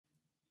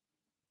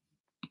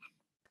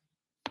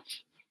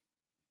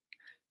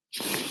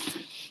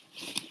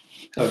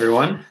Hello,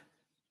 everyone.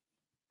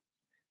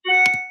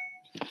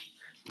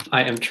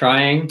 I'm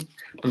trying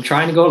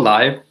to go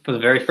live for the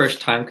very first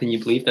time. Can you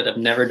believe that I've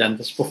never done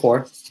this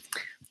before?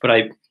 But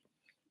I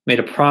made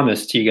a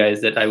promise to you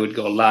guys that I would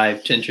go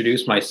live to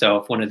introduce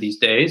myself one of these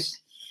days.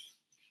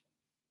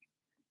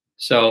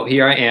 So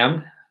here I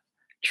am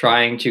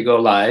trying to go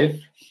live.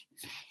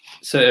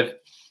 So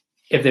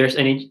if there's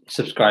any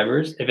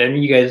subscribers, if any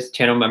of you guys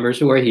channel members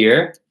who are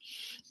here,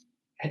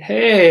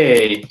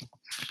 hey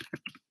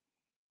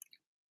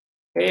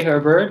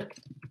Herbert.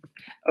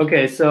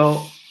 Okay,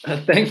 so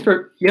thanks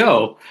for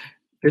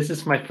this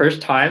is my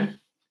first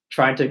time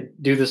trying to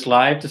do this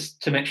live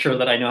just to make sure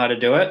that I know how to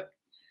do it.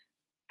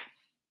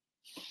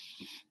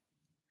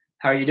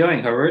 How are you doing,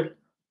 Herbert?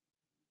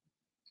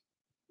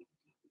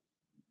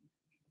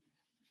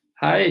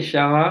 Hi,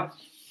 Shama.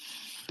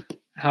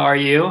 How are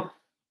you?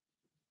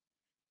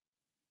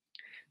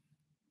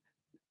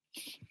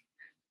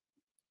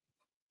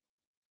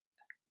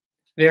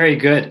 Very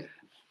good.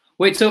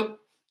 Wait, so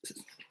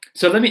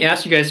let me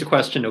ask you guys a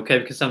question, okay?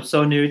 Because I'm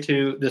so new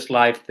to this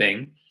live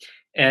thing,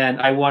 and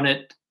I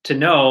wanted to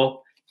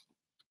know.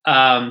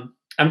 I'm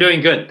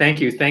doing good. Thank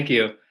you. Thank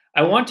you.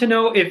 I want to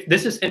know if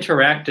this is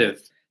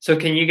interactive. So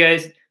can you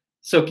guys?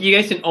 So you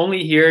guys can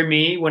only hear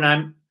me when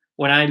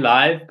I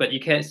live, but you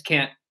guys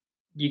can't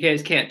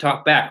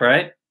talk back,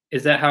 right?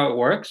 Is that how it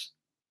works?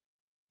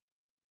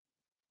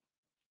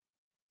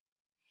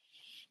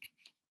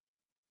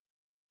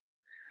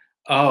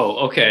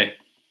 Oh, okay.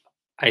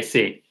 I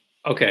see.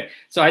 Okay.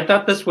 So I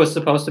thought this was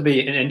supposed to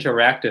be an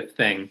interactive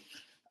thing.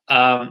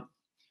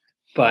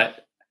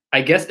 But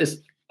I guess it's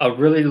a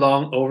really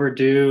long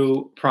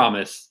overdue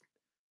promise.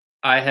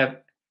 I have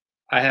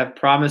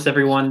promised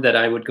everyone that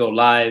I would go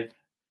live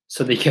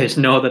so that you guys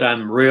know that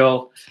I'm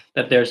real,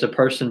 that there's a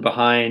person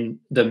behind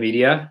the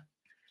media.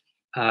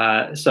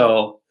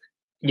 So,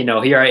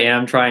 here I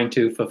am trying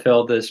to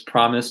fulfill this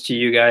promise to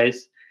you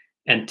guys.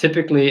 And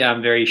typically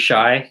I'm very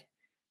shy.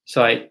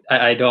 So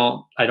I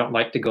don't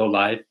like to go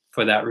live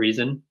for that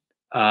reason.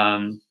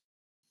 But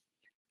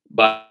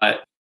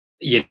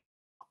you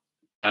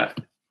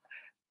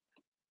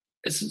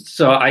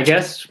so I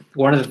guess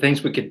one of the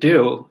things we could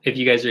do if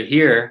you guys are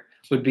here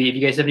would be if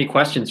you guys have any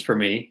questions for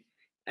me,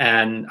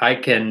 and I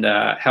can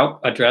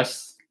help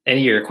address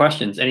any of your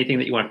questions, anything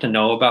that you want to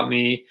know about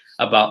me,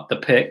 about the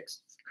picks,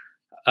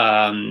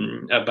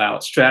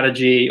 about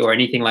strategy, or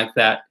anything like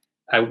that.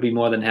 I would be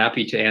more than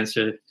happy to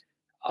answer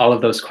all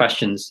of those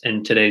questions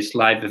in today's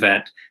live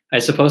event. I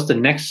suppose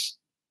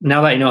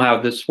now that I know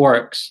how this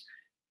works,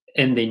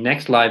 in the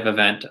next live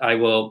event, I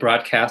will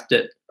broadcast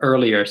it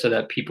earlier so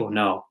that people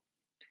know.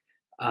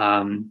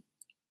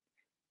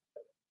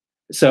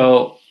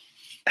 So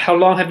how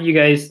long have you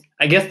guys,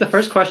 I guess the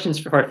first questions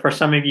for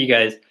some of you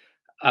guys,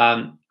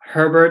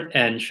 Herbert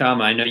and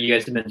Shama, I know you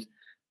guys have been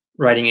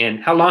writing in.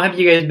 How long have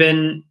you guys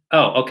been,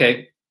 oh,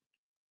 okay.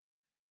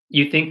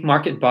 You think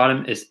market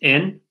bottom is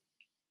in?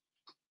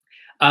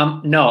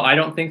 No, I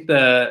don't think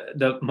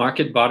the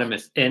market bottom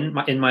is in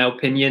my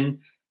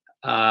opinion.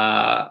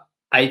 I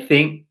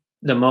think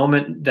the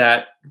moment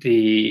that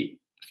the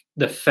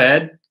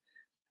Fed,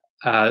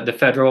 the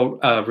Federal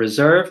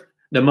Reserve,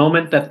 the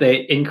moment that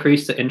they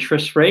increase the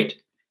interest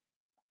rate,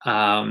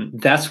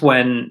 that's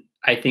when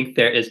I think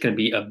there is going to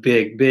be a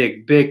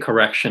big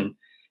correction.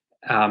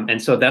 And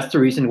so that's the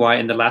reason why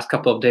in the last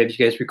couple of days,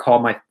 you guys recall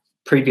my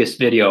previous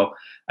video,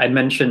 I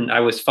mentioned I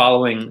was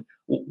following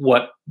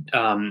what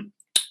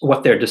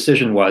their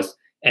decision was.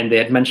 And they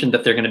had mentioned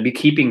that they're going to be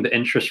keeping the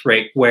interest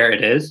rate where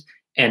it is,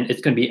 and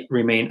it's going to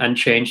remain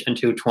unchanged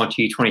until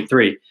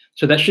 2023.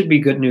 So that should be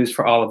good news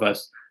for all of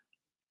us.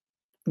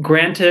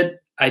 Granted,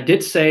 I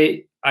did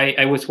say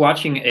I was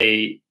watching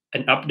an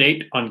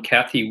update on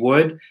Cathie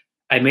Wood.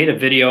 I made a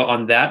video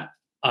on that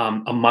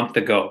a month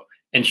ago,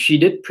 and she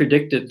did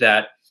predicted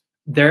that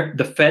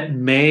the Fed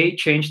may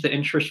change the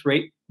interest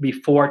rate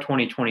before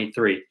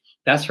 2023.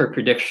 That's her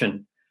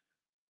prediction.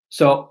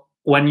 So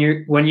when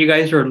you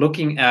guys are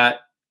looking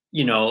at,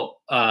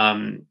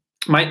 I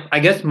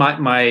guess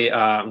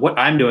my what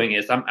I'm doing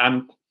is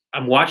I'm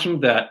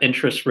watching the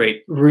interest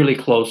rate really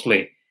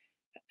closely,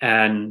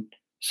 and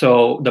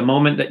so the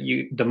moment that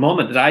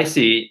I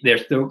see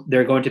there's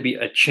going to be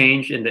a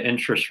change in the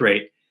interest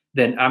rate,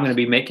 then I'm going to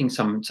be making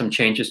some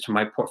changes to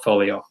my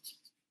portfolio.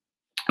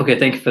 Okay,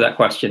 thank you for that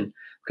question.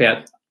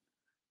 Okay,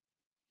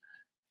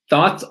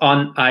 thoughts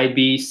on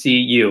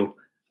IBCU?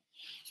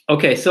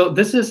 Okay, so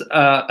this is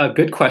a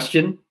good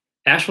question.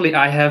 Actually,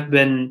 I've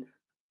been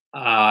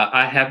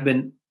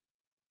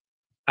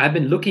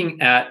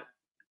looking at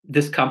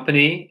this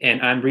company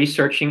and I'm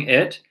researching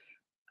it.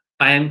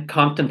 I am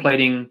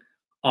contemplating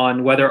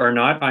on whether or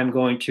not I'm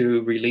going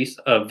to release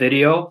a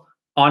video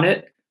on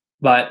it.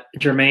 But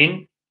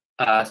Jermaine,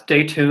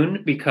 stay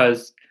tuned,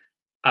 because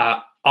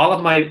all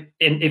of and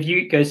if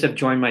you guys have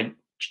joined my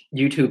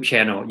YouTube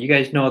channel, you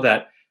guys know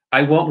that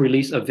I won't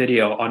release a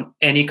video on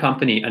any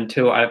company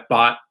until I've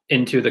bought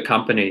into the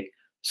company,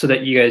 so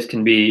that you guys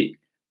can be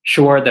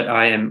sure that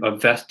I am a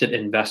vested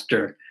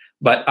investor.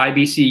 But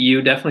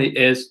IBCU definitely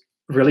is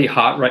really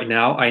hot right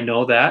now. I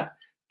know that.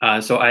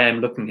 So I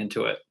am looking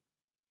into it.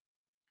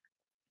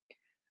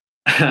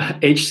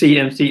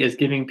 HCMC is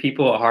giving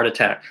people a heart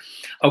attack.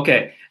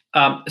 Okay,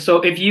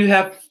 so if you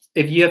have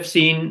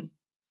seen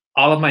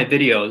all of my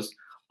videos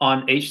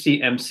on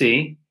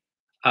HCMC,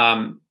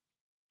 I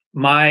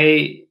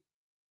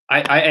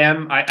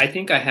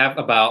think I have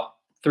about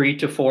 3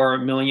 to 4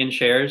 million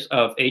shares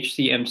of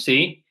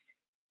HCMC.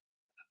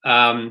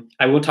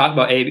 I will talk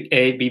about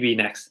ABB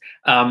next.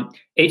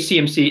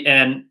 HCMC,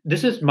 and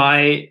this is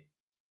my,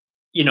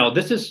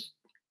 this is,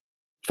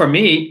 for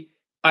me,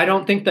 I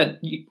don't think that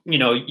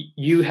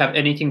you have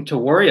anything to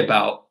worry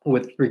about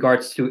with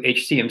regards to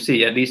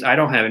HCMC. At least I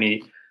don't have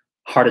any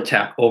heart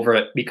attack over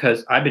it,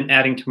 because I've been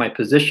adding to my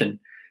position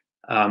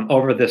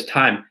over this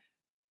time,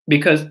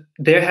 because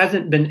there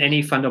hasn't been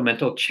any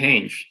fundamental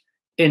change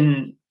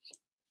in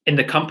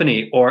the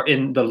company or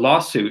in the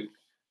lawsuit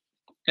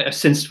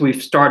since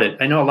we've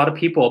started. I know a lot of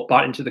people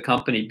bought into the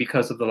company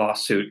because of the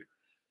lawsuit.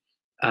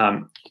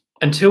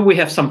 Until we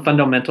have some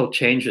fundamental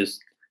changes,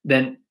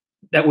 then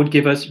that would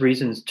give us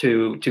reasons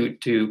to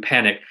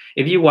panic.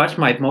 If you watch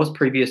my most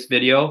previous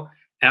video,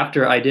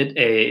 after I did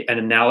an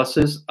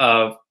analysis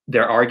of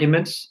their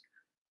arguments,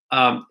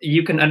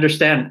 you can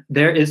understand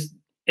there is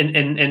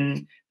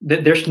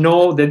there's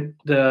no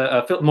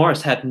Philip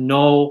Morris had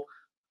no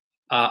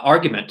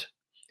argument,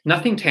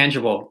 nothing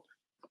tangible,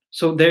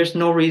 so there's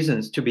no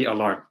reasons to be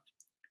alarmed.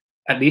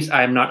 At least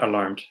I am not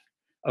alarmed.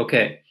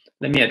 Okay,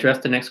 let me address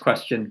the next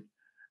question.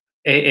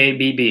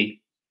 AABB.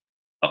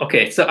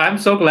 Okay, so I'm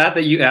so glad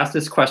that you asked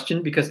this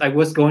question, because I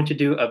was going to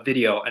do a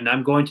video, and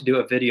I'm going to do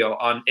a video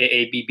on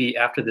AABB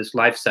after this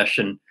live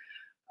session.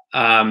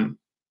 I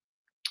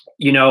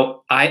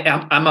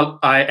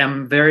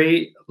am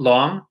very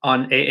long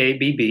on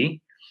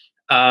AABB.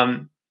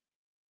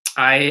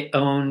 I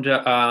owned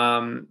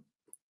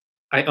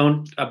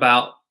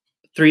about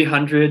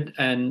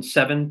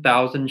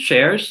 307,000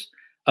 shares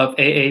of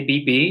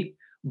AABB,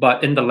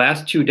 but in the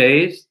last 2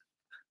 days,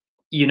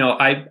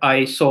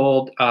 I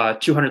sold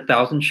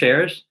 200,000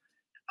 shares.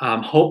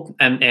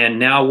 And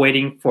now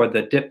waiting for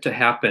the dip to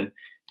happen,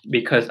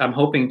 because I'm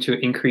hoping to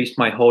increase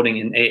my holding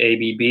in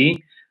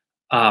AABB.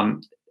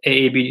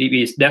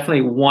 AABB is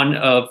definitely one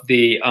of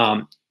the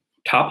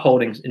top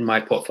holdings in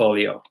my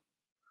portfolio.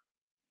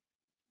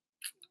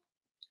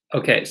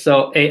 Okay,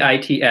 so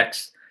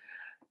AITX.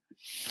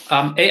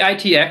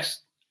 AITX,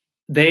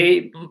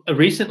 they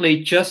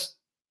recently just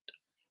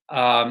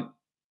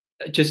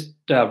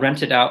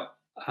rented out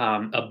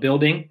a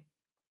building,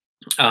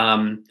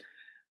 and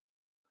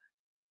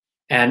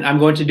I'm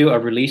going to do a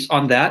release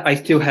on that. I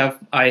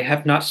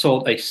have not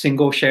sold a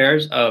single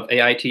shares of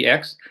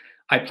AITX.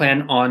 I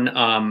plan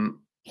on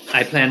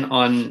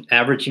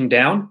averaging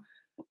down,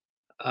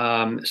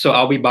 so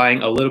I'll be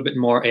buying a little bit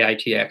more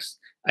AITX.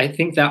 I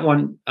think that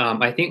one,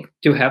 I think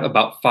to have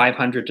about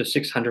 500 to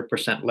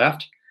 600%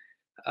 left.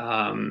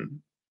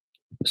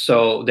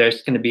 So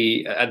there's going to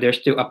be there's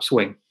still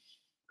upswing.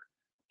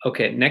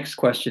 Okay, next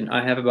question.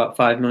 I have about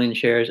 5 million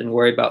shares and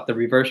worry about the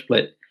reverse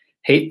split.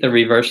 Hate the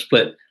reverse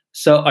split.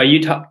 So are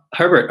you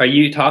Herbert? Are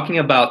you talking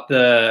about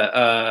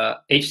the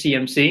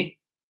HCMC?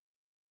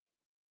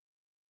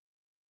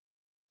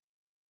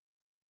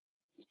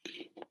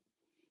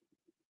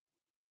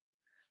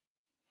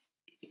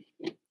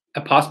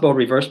 A possible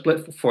reverse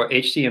split for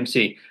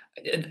HCMC.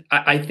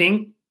 I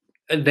think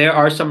there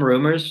are some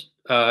rumors.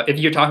 If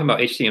you're talking about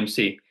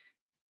HCMC,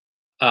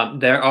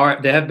 there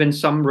have been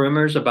some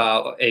rumors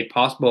about a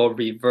possible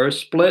reverse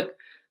split.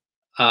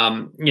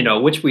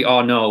 Which we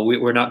all know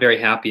we're not very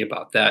happy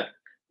about that.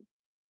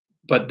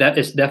 But that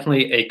is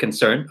definitely a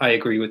concern. I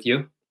agree with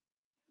you.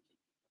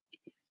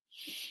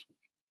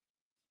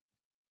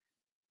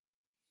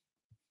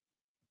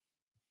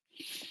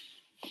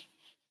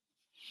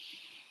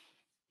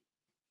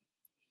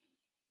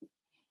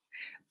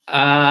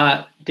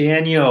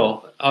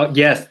 Daniel,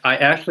 yes, I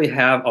actually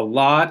have a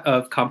lot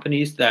of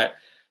companies that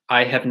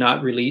I have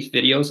not released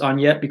videos on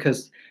yet,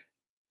 because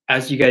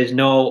as you guys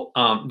know,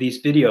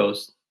 these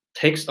videos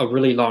takes a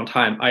really long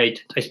time. I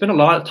spend a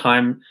lot of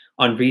time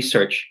on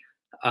research.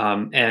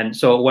 And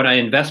so when I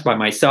invest by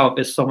myself,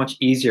 it's so much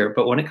easier.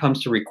 But when it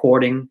comes to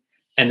recording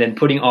and then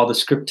putting all the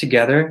script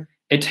together,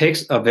 it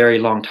takes a very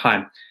long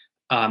time.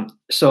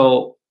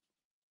 So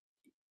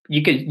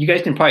you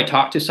guys can probably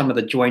talk to some of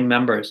the join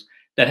members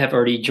that have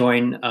already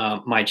joined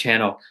my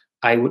channel.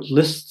 I would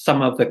list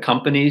some of the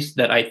companies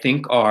that I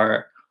think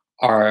are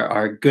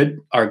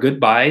good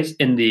buys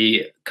in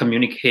the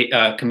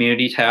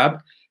community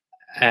tab,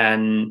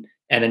 and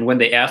then when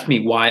they ask me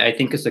why I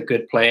think it's a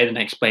good play, then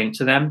I explain it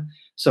to them.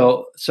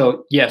 So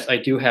yes, I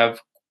do have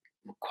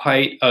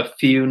quite a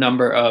few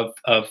number of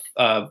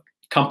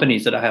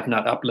companies that I have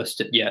not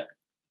uplisted yet.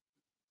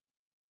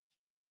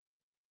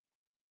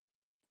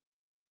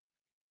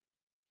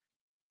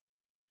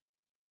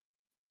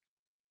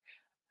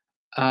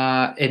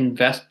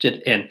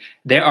 Invested in.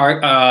 There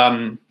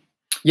are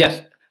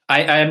yes,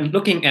 I am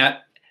looking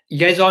at. You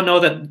guys all know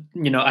that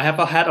I have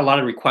had a lot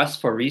of requests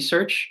for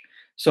research.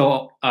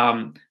 So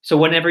so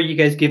whenever you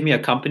guys give me a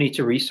company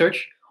to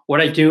research,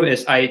 what I do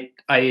is I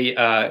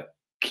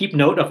keep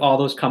note of all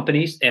those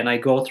companies, and I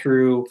go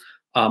through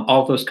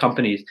all those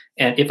companies.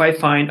 And if I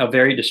find a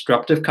very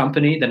disruptive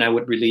company, then I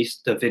would release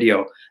the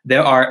video.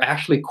 There are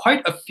actually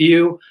quite a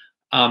few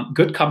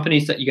good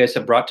companies that you guys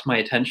have brought to my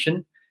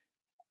attention,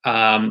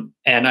 and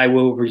I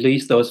will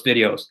release those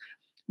videos.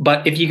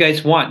 But if you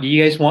guys want, do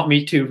you guys want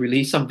me to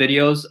release some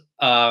videos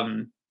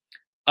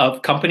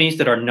of companies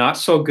that are not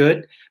so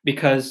good?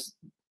 Because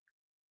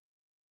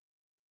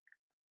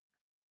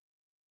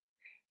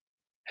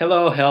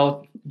hello,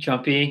 Hell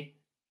Jumpy.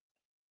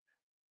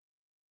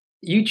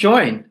 You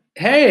join.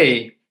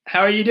 Hey, how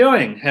are you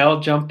doing,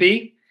 Hell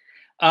Jumpy?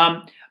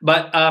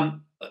 But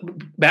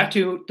back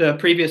to the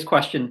previous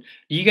question.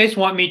 Do you guys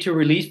want me to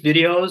release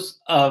videos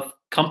of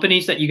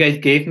companies that you guys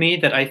gave me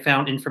that I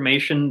found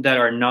information that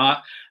are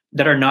not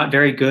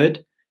very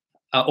good?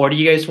 Or do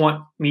you guys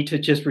want me to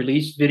just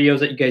release videos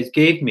that you guys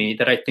gave me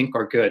that I think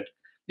are good?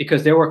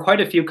 Because there were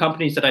quite a few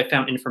companies that I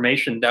found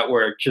information that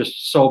were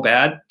just so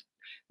bad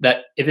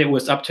that if it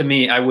was up to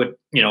me, I would,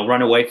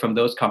 run away from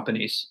those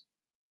companies.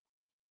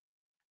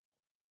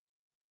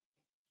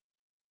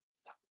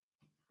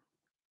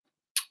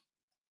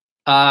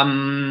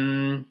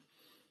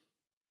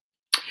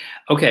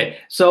 Okay,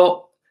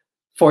 so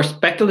for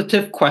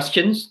speculative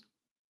questions,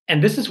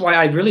 and this is why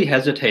I really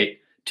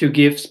hesitate to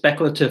give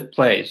speculative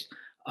plays,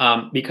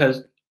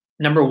 because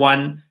number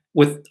one,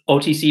 with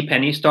OTC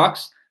penny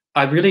stocks,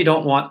 I really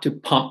don't want to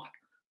pump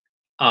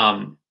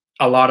a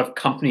lot of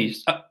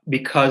companies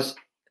because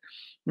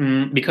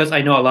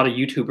I know a lot of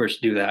YouTubers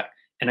do that.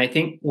 And I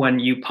think when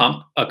you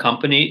pump a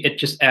company, it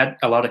just adds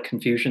a lot of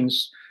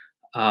confusions.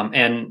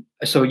 And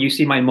so you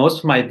see most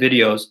of my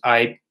videos,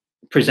 I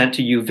present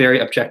to you very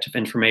objective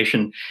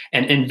information.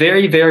 And in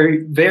very,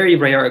 very, very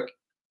rare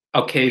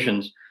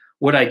occasions,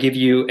 would I give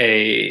you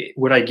a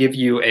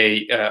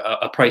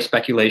price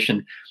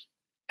speculation?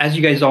 As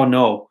you guys all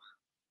know,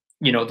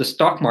 the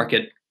stock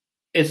market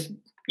is,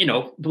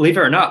 believe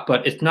it or not,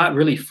 but it's not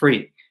really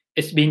free.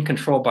 It's being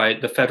controlled by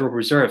the Federal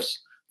Reserves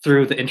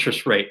through the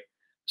interest rate.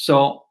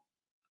 So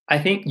I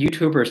think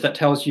YouTubers that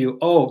tells you,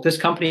 oh, this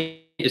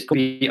company is going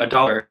to be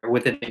 $1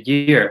 within a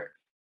year,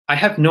 I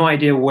have no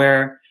idea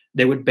where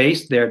they would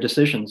base their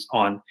decisions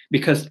on,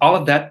 because all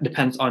of that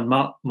depends on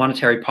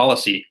monetary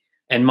policy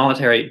and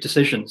monetary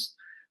decisions.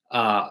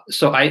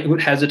 So I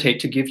would hesitate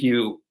to give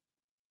you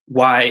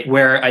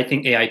where I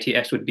think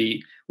AITX would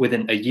be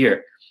within a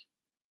year.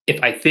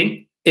 If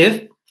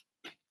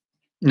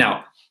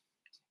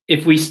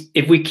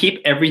we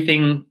keep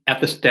everything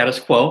at the status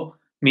quo,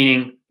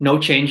 meaning no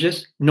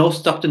changes, no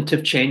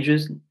substantive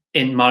changes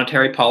in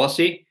monetary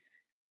policy,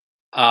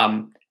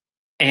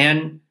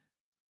 and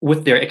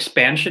with their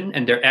expansion,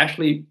 and they're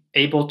actually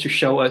able to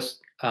show us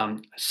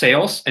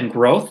sales and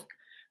growth,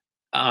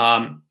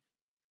 I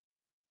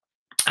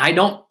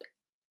know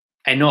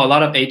a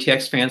lot of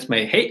ATX fans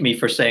may hate me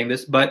for saying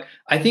this, but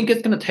I think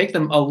it's going to take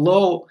them a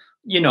little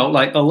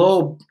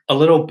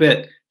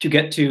bit to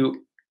get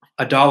to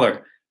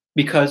 $1,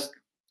 because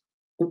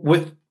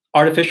with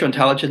artificial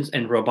intelligence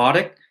and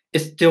robotic,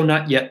 it's still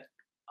not yet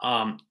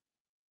a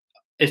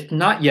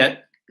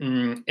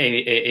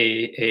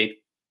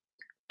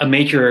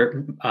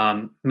major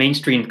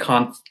mainstream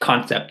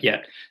concept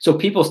yet. So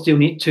people still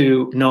need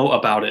to know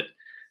about it,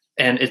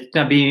 and it's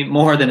gonna be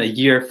more than a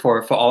year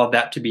for all of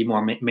that to be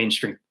more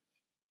mainstream.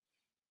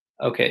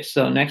 Okay,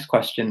 so next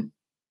question.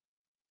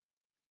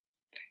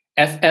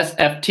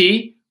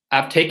 SSFT.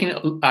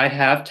 I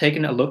have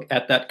taken a look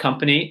at that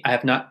company. I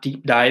have not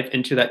deep dived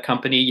into that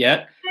company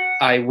yet.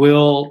 I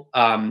will.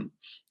 I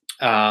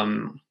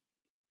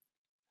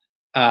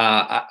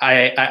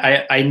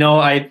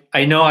know I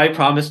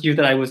promised you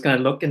that I was going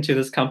to look into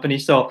this company.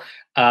 So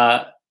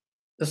I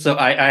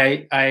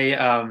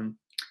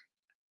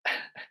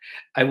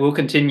will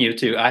continue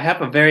to.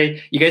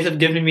 You guys have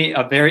given me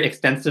a very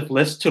extensive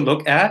list to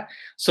look at.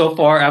 So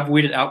far, I've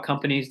weeded out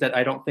companies that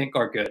I don't think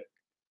are good.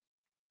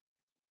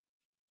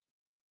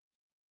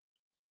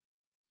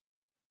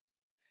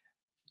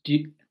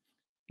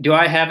 Do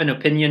I have an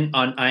opinion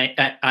on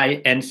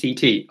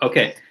INCT?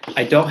 Okay,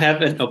 I don't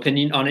have an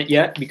opinion on it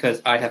yet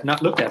because I have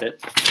not looked at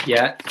it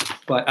yet,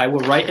 but I will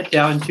write it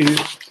down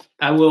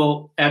I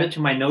will add it to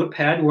my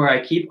notepad where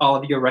I keep all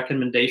of your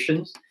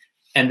recommendations,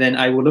 and then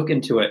I will look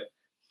into it.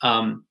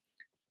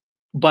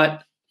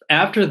 But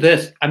after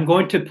this, I'm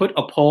going to put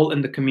a poll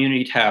in the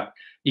community tab.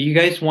 Do you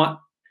guys want,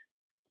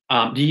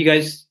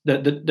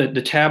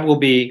 the tab will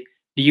be,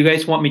 do you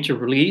guys want me to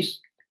release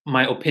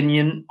my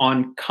opinion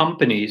on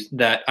companies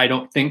that I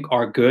don't think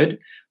are good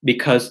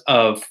because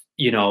of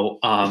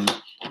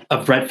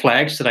of red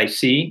flags that I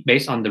see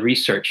based on the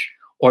research,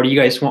 or do you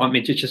guys want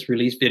me to just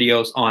release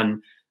videos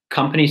on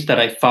companies that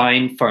I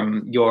find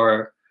from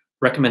your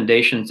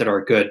recommendations that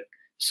are good?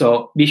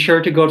 So be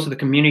sure to go to the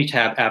community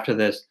tab after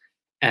this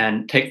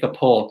and take the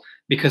poll,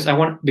 because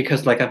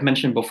like I've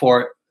mentioned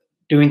before,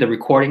 doing the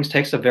recordings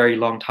takes a very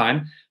long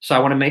time. So I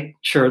want to make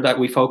sure that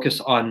we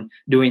focus on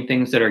doing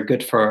things that are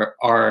good for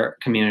our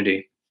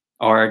community,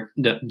 or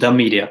the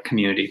media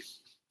community.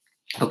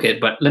 Okay,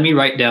 but let me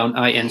write down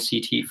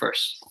INCT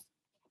first.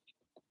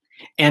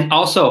 And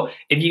also,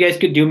 if you guys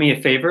could do me a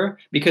favor,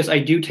 because I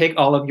do take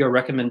all of your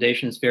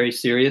recommendations very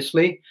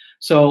seriously.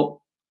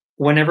 So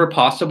whenever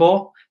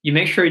possible, you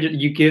make sure that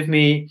you give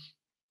me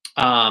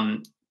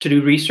to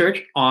do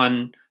research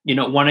on,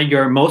 one of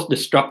your most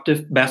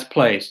disruptive best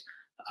plays.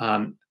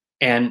 And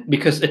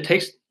because it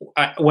takes,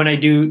 when I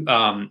do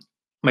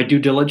my due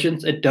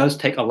diligence, it does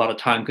take a lot of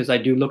time because I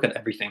do look at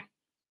everything.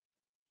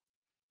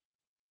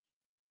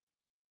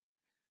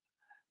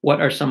 What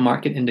are some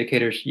market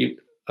indicators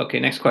okay,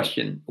 next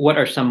question. What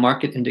are some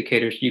market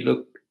indicators you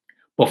look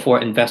before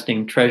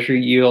investing?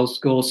 Treasury yields,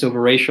 gold, silver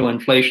ratio,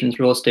 inflations,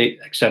 real estate,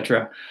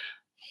 etc.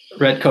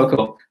 Red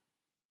cocoa.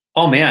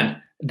 Oh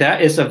man,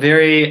 that is a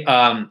very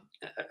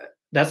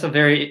that's a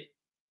very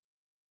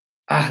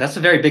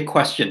big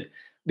question,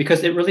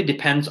 because it really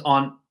depends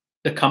on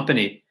the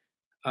company,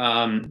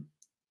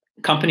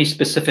 company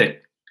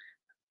specific.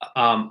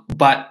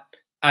 But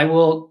I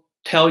will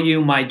tell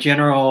you my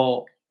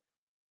general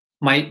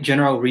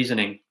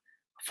reasoning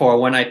for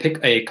when I pick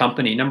a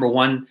company. Number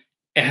one,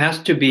 it has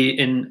to be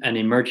in an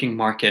emerging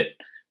market.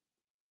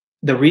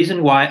 The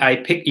reason why I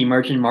pick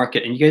emerging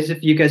market, and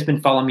if you guys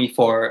been following me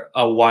for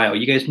a while,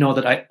 you guys know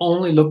that I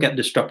only look at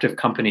disruptive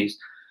companies,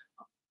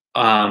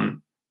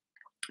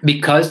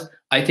 because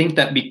I think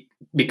that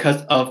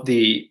because of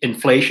the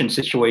inflation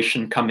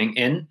situation coming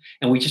in,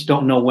 and we just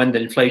don't know when the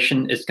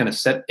inflation is going to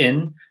set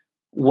in,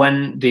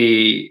 when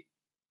the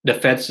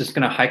Fed's is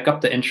going to hike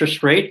up the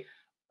interest rate.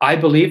 I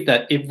believe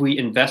that if we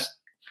invest,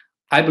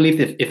 I believe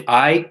that if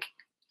I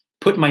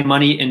put my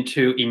money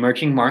into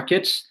emerging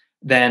markets,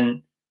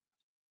 then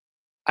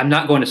I'm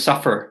not going to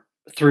suffer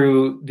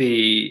through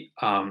the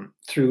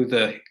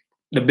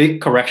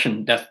big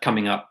correction that's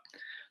coming up.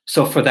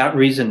 So for that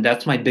reason,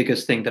 that's my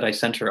biggest thing that I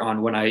center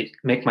on when I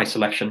make my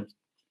selection.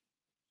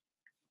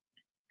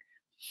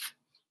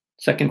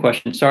 Second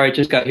question. Sorry, I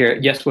just got here.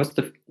 Yes,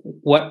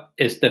 what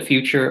is the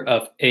future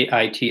of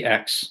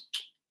AITX?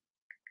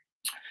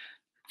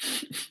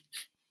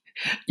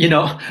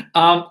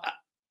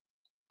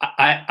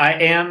 I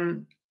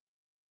am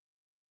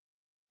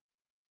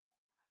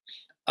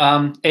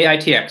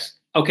AITX.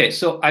 Okay,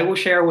 so I will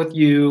share with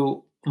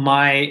you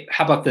how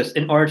about this,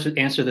 in order to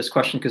answer this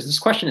question, because this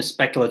question is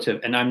speculative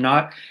and I'm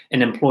not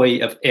an employee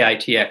of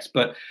AITX,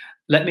 but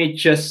let me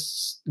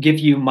just give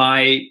you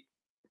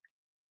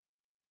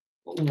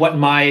what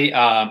my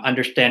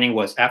understanding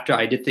was after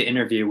I did the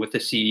interview with the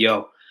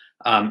CEO.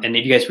 And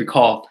if you guys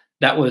recall,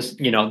 that was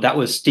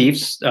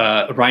Steve's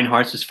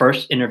Reinhardt's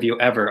first interview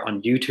ever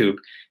on YouTube.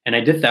 And I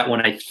did that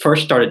when I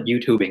first started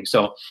YouTubing.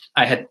 So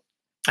I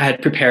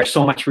had prepared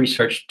so much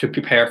research to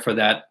prepare for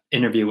that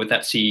interview with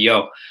that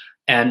CEO.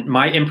 And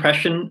my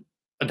impression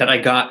that I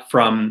got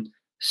from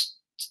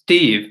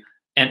Steve,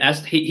 and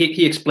as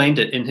he explained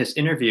it in his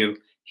interview,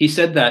 he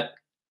said that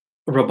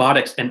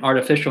robotics and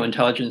artificial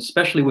intelligence,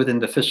 especially within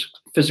the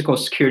physical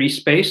security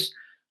space,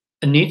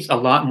 needs a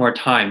lot more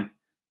time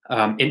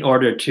in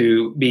order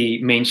to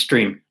be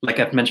mainstream, like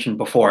I've mentioned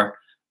before.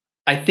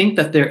 I think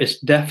that there is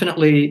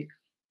definitely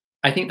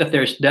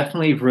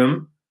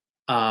room.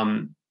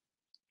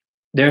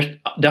 There's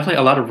definitely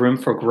a lot of room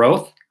for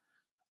growth.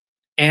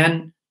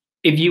 And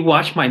if you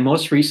watch my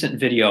most recent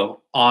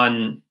video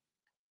on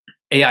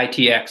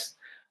AITX,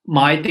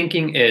 my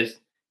thinking is,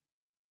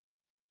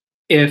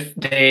 if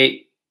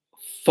they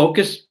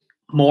focus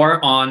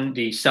more on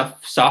the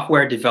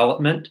software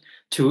development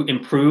to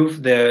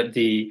improve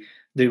the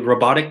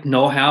robotic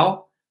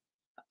know-how,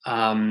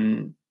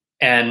 and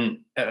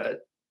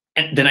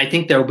then I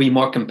think they'll be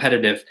more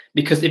competitive.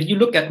 Because if you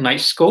look at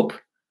Nightscope,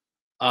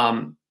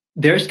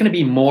 there's going to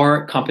be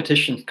more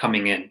competition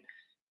coming in.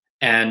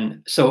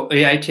 And so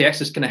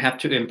AITX is going to have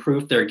to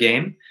improve their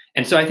game.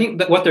 And so I think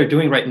that what they're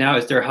doing right now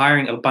is they're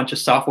hiring a bunch of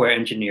software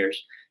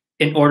engineers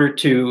in order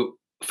to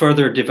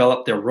further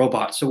develop their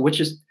robots. So which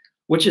is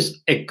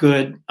a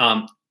good,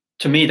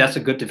 to me, that's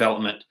a good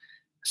development.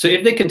 So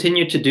if they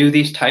continue to do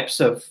these types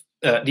of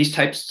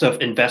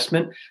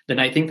investment, then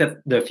I think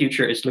that the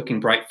future is looking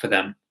bright for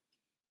them.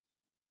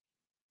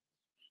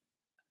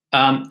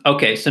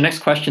 Okay, so next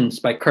question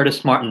is by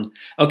Curtis Martin.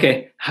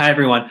 Okay, hi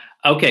everyone.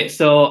 Okay,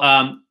 so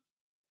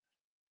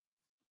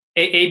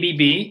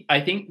AABB,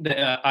 I think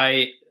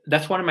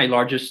that's one of my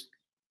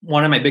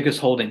biggest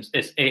holdings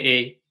is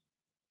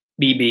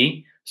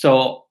AABB.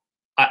 So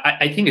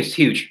I think it's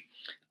huge.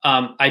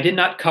 I did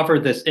not cover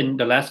this in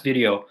the last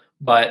video,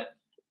 but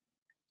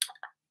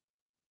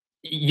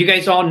you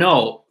guys all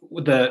know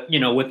with the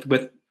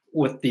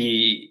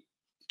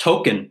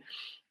token,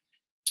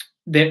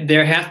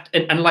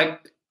 and like,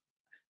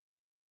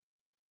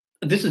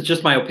 this is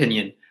just my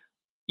opinion.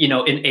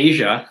 In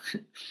Asia,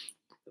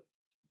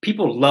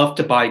 people love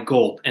to buy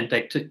gold and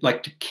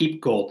like to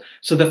keep gold.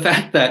 So the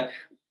fact that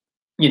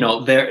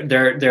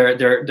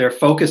their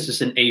focus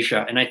is in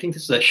Asia, and I think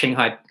this is a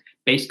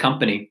Shanghai-based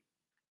company.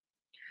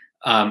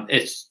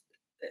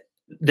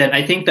 Then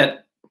I think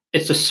that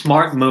it's a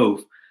smart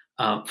move.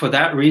 For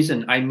that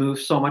reason, I move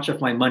so much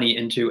of my money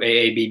into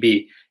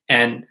AABB.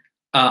 And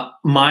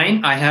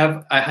mine, I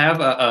have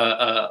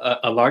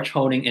a large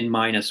holding in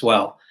mine as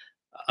well.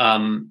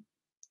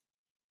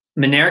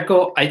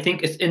 Monerical, I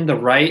think it's in the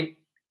right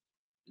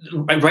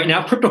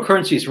now.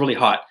 Cryptocurrency is really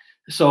hot,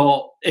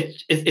 so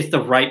it's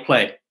the right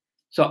play.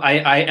 So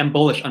I am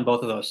bullish on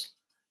both of those.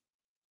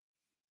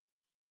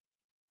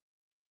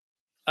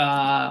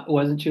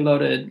 Wasn't too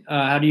loaded.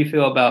 How do you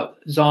feel about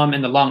ZOM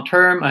in the long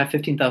term? I have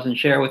 15,000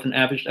 share with an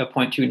average of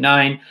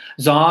 0.29.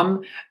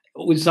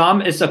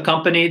 ZOM is a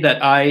company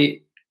that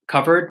I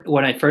covered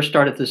when I first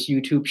started this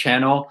YouTube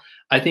channel.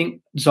 I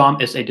think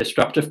ZOM is a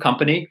disruptive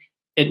company.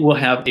 It will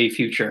have a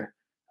future.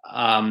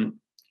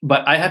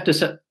 But I have to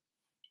say,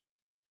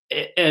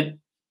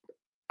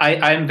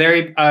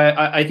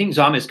 I think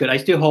ZOM is good. I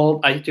still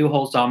hold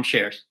ZOM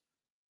shares.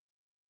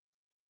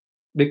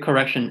 Big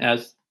correction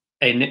as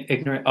an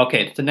ignorant.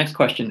 Okay, the next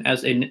question.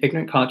 As an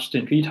ignorant college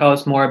student, can you tell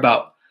us more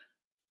about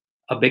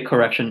a big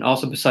correction?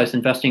 Also, besides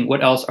investing,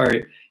 what else are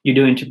you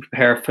doing to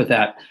prepare for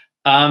that?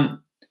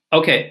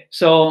 Okay,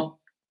 so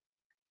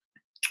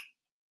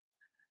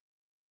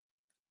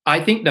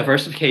I think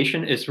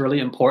diversification is really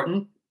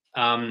important.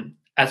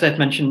 As I've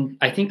mentioned,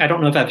 I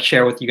don't know if I've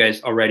shared with you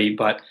guys already,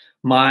 but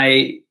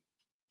the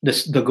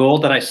goal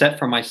that I set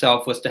for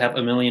myself was to have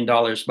 $1 million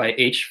by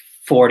age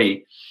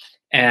 40,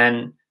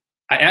 and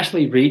I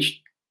actually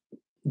reached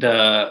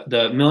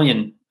the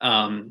million,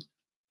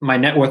 my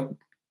net worth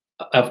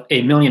of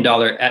 $1 million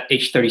at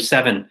age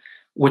 37,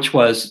 which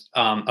was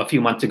a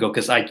few months ago,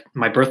 because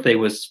my birthday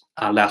was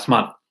last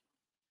month.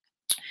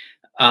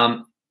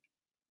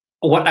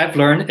 What I've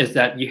learned is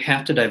that you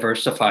have to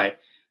diversify.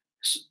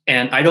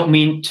 And I don't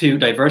mean to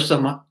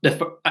diversify.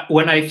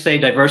 When I say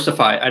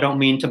diversify, I don't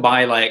mean to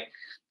buy like,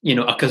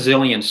 a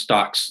gazillion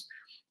stocks.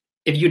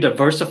 If you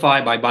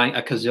diversify by buying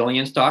a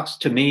gazillion stocks,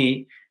 to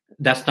me,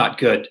 that's not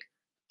good.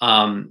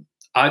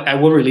 I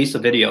will release a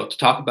video to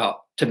talk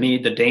about, to me,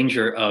 the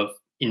danger of,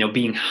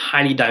 being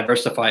highly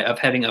diversified, of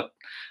having a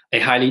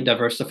highly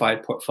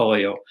diversified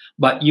portfolio.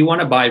 But you want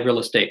to buy real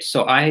estate.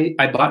 So I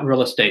bought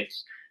real estate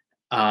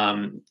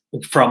from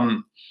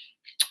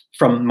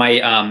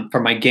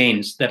my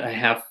gains that I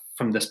have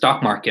from the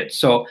stock market.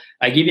 So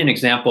I give you an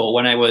example.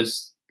 When I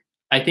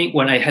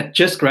had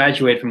just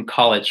graduated from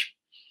college,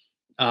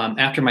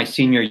 after my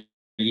senior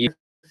year.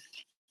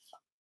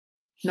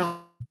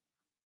 No.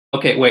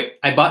 Okay, wait.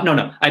 I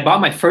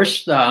bought my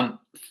first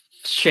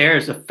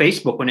shares of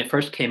Facebook when it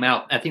first came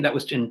out. I think that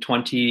was in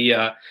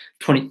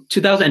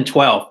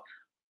 2012,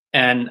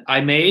 and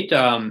I made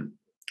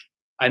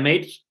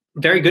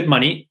very good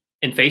money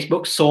in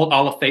Facebook. Sold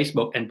all of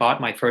Facebook and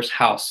bought my first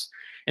house.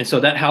 And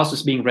so that house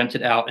is being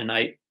rented out, and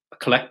I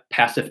collect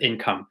passive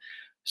income.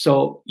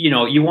 So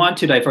you want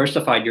to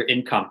diversify your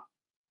income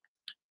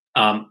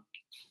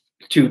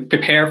to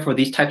prepare for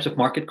these types of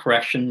market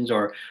corrections,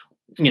 or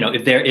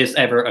if there is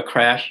ever a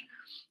crash,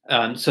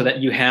 so that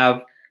you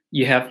have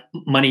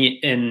money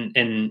in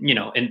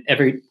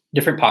every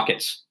different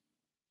pockets.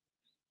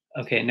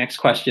 Okay, next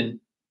question.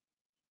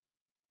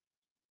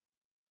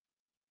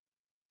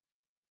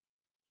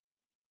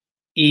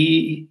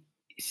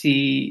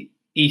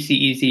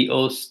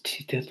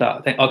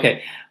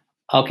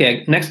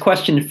 Okay, next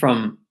question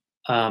from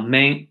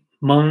Meng.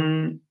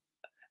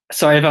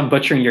 Sorry if I'm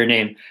butchering your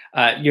name.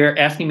 You're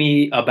asking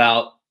me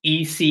about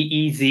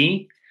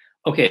ECEZ.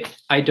 Okay,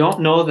 I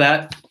don't know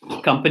that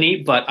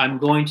company, but I'm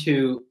going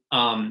to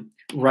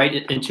write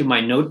it into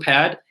my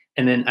notepad,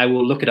 and then I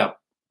will look it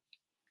up.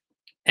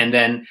 And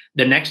then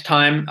the next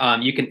time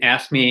you can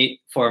ask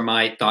me for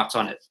my thoughts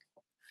on it.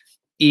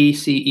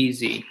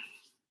 ECEZ.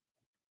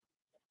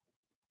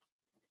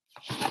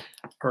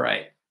 All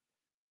right.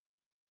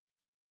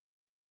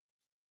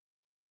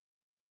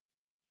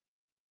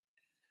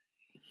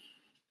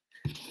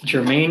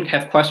 Jermaine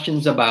have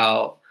questions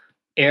about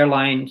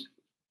airline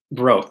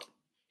growth,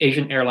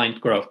 Asian airline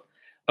growth.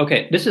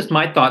 Okay, this is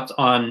my thoughts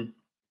on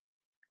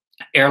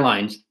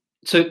airlines.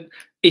 So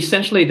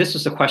essentially, this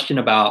is a question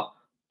about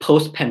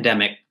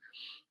post-pandemic.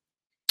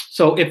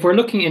 So if we're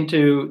looking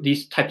into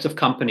these types of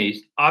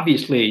companies,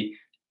 obviously,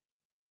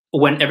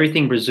 when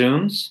everything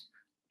resumes,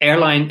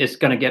 airline is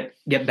going to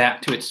get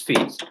back to its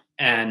feet,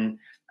 and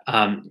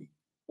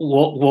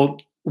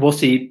we'll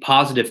see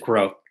positive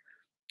growth.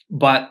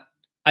 But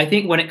I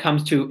think when it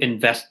comes to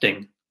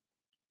investing,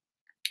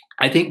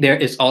 I think there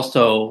is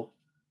also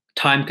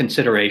time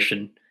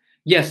consideration.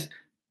 Yes,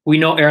 we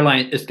know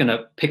airline is going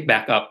to pick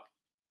back up,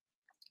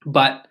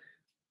 but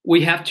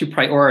we have to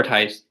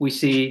prioritize. We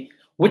see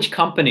which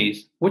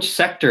companies, which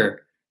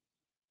sector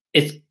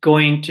is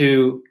going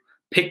to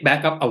pick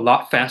back up a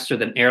lot faster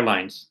than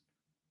airlines.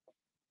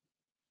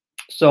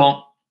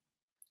 So,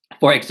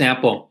 for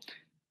example,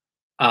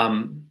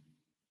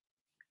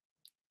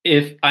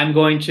 if I'm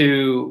going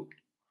to,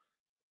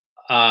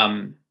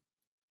 I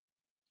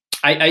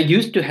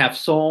used to have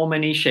so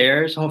many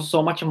shares,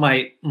 so much of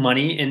my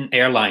money in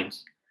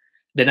airlines.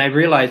 Then I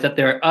realized that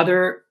there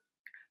are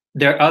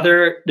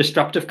other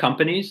disruptive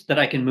companies that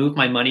I can move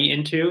my money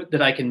into,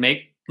 that I can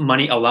make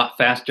money a lot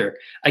faster.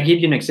 I give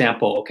you an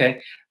example,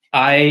 okay?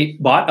 I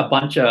bought a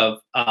bunch of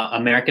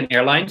American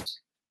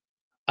Airlines,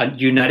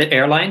 United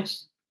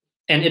Airlines,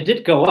 and it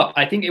did go up.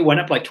 I think it went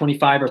up like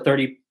 25 or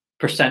 30%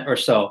 or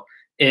so.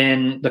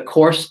 in the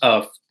course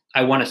of,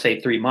 I want to say,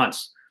 3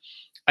 months.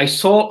 I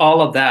sold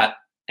all of that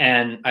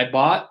and I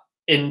bought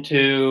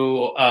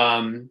into,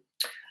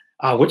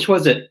 which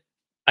was it?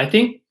 I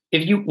think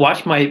if you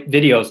watch my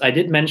videos, I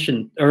did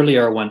mention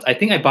earlier ones. I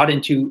think I bought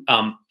into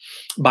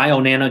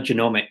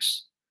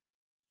bio-nanogenomics.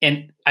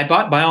 And I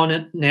bought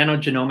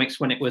bio-nanogenomics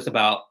when it was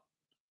about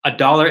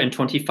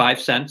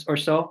 $1.25 or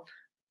so.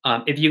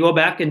 If you go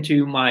back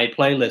into my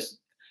playlist,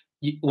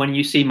 when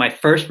you see my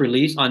first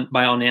release on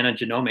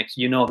bio-nanogenomics,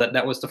 you know that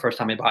that was the first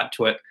time I bought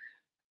into it.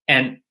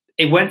 And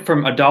it went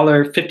from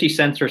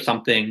 $1.50 or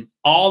something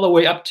all the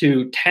way up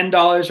to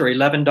 $10 or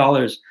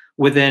 $11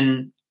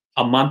 within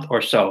a month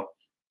or so.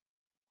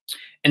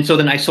 And so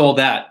then I sold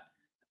that.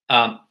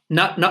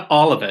 Not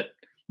all of it,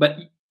 but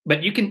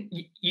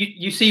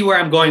you see where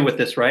I'm going with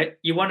this, right?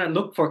 You want to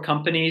look for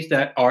companies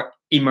that are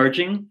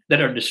emerging, that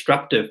are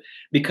disruptive,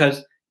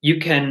 because you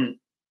can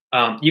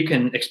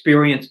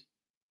experience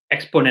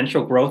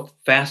exponential growth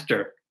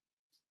faster.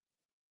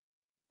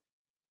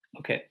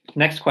 Okay,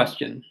 next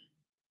question.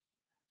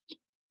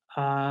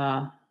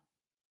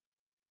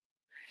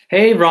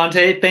 Hey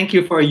Ronte, thank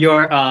you for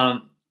your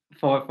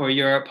for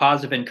your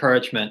positive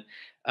encouragement.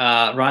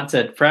 Ron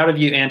said, "Proud of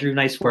you, Andrew.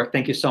 Nice work.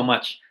 Thank you so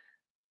much."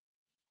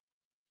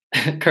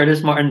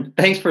 Curtis Martin,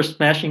 thanks for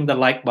smashing the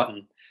like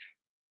button.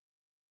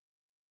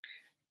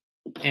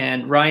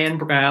 And Ryan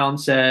Brown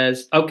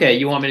says, "Okay,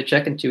 you want me to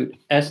check into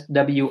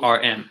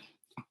SWRM?"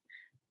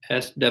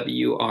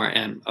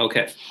 SWRM.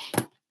 Okay.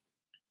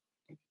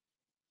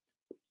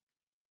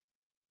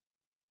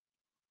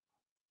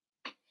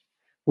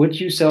 Would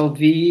you sell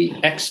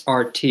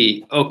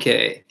VXRT?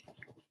 Okay.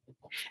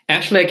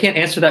 Actually, I can't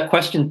answer that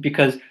question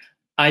because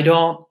I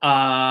don't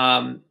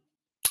own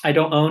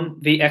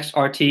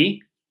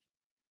VXRT.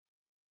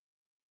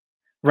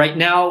 Right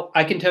now,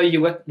 I can tell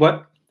you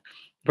what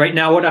right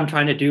now what I'm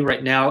trying to do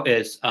right now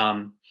is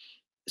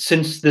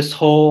since this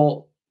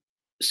whole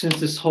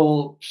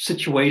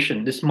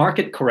situation, this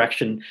market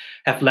correction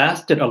have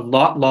lasted a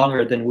lot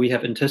longer than we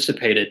have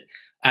anticipated.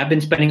 I've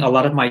been spending a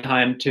lot of my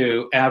time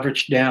to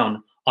average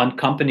down on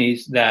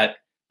companies that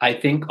I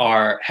think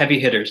are heavy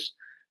hitters.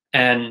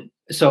 And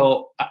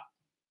so,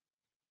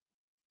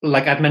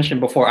 like I've mentioned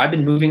before, I've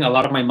been moving a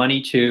lot of my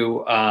money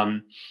to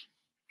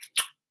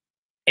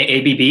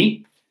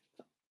AABB.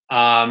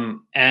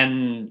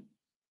 And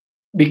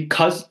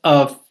because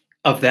of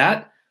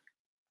that,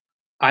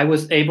 I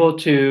was able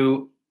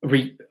to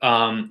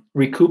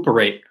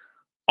recuperate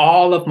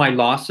all of my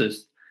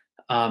losses.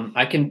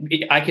 I can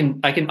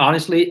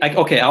honestly,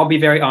 okay, I'll be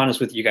very honest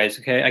with you guys.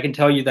 Okay, I can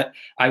tell you that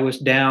I was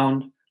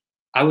down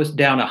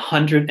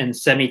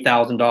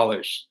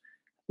 $170,000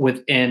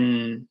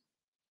 within,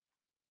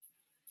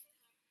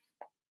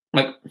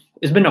 like,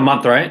 it's been a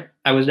month, right?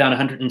 I was down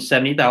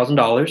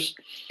 $170,000,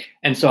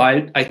 and so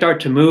I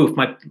started to move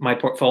my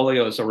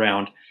portfolios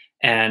around.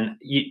 And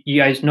you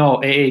guys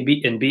know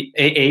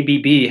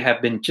AABB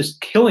have been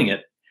just killing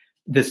it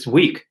this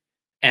week,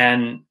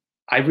 and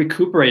I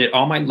recuperated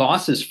all my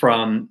losses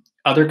from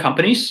other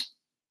companies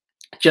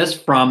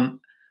just from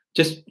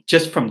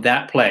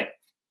that play.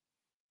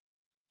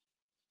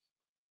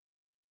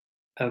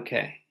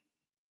 Okay.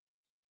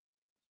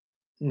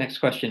 Next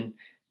question.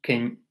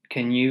 Can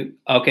you,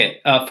 okay,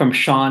 from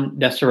Sean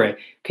Desiree,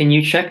 can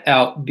you check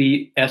out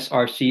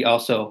BSRC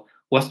also?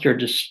 What's your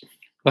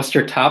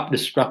top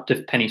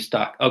disruptive penny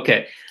stock?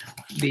 Okay.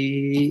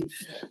 The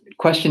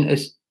question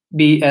is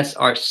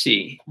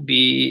BSRC.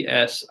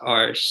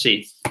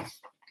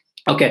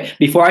 Okay,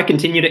 before I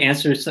continue to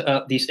answer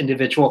these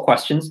individual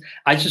questions,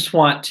 I just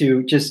want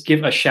to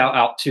give a shout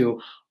out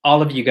to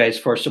all of you guys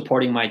for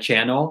supporting my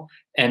channel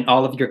and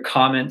all of your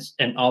comments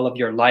and all of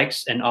your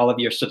likes and all of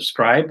your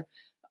subscribe.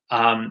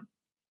 I'm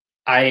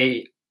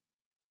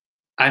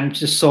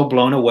just so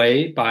blown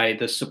away by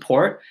the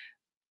support.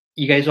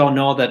 You guys all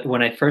know that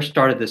when I first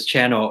started this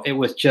channel, it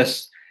was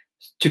just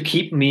to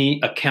keep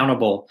me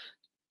accountable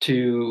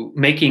to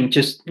making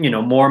just,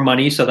 more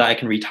money so that I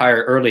can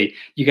retire early.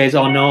 You guys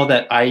all know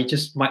that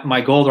my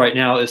goal right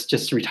now is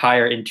just to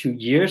retire in 2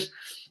 years,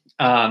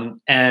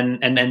 and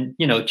then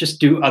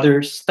just do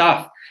other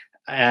stuff.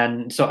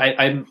 And so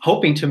I'm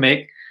hoping to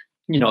make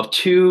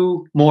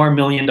 $2 more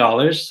million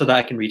so that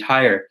I can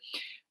retire.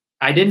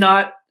 I did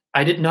not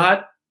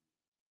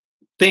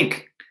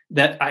think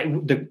that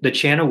the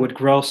channel would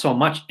grow so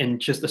much in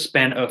just a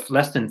span of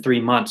less than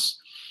 3 months.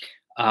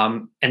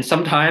 And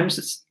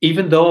sometimes,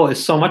 even though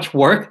it's so much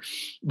work,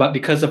 but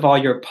because of all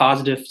your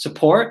positive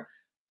support,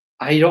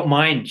 I don't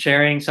mind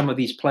sharing some of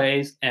these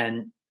plays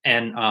and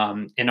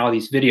all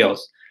these videos.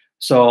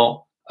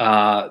 So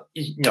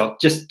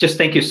just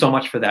thank you so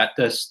much for that.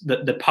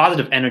 The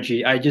positive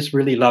energy, I just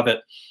really love it.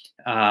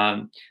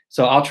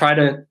 So I'll try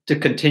to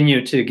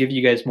continue to give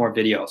you guys more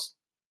videos.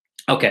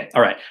 Okay,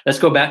 all right. Let's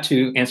go back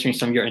to answering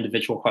some of your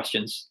individual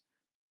questions.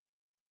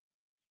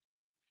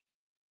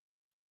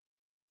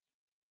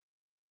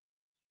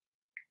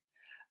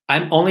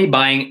 I'm only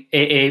buying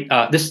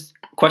this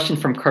question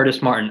from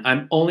Curtis Martin.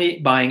 I'm only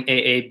buying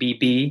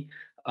AABB.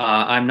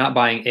 I'm not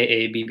buying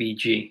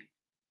AABBG.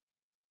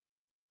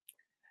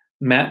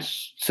 Matt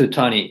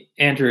Sutani,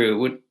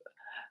 Andrew,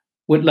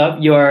 would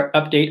love your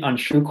update on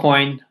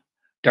Shrucoin,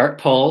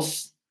 Dark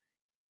Pulse,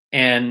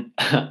 and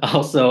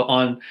also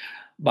on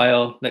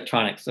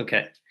bioelectronics.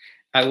 Okay,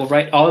 I will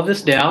write all of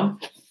this down.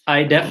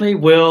 I definitely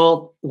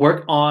will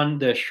work on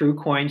the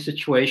Shrucoin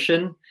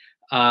situation.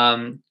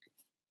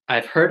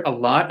 I've heard a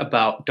lot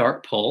about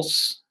Dark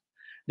Pulse.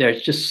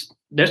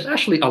 There's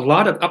actually a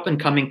lot of up and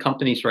coming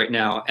companies right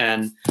now,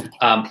 and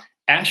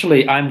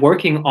actually I'm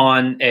working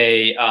on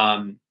a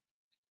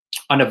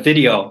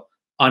video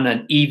on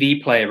an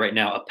EV play right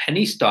now, a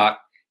penny stock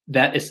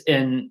that's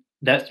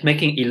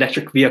making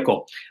electric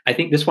vehicle. I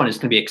think this one is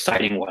going to be an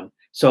exciting one.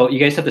 So you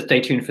guys have to stay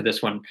tuned for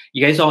this one.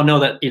 You guys all know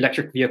that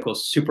electric vehicle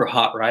is super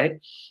hot, right?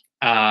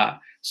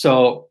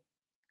 So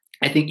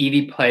I think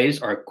EV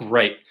plays are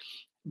great.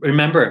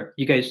 Remember,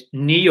 you guys,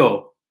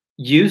 NEO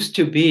used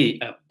to be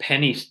a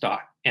penny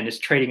stock and it's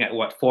trading at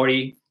what,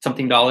 40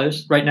 something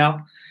dollars right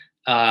now.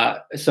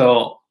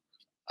 So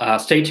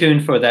stay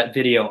tuned for that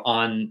video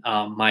on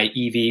my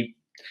EV,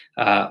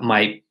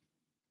 my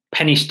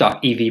penny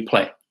stock EV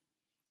play.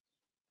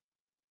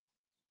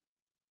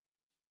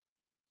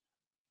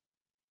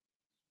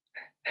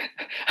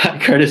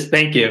 Curtis,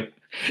 thank you.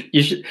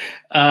 You should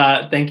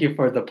thank you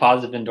for the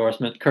positive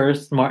endorsement.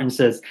 Curtis Martin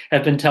says,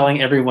 "I've been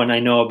telling everyone I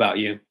know about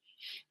you."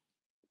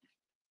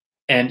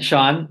 And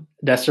Sean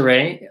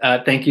Desiree,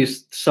 thank you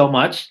so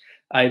much.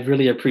 I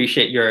really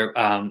appreciate your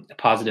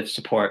positive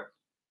support.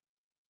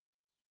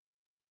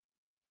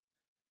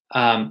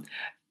 Yeah,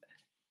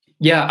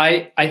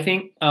 I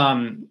think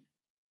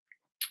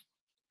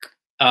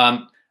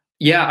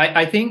yeah,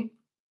 I think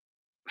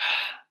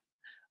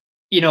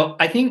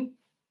I think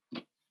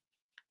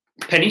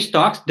penny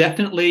stocks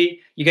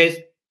definitely, you guys,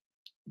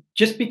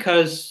 just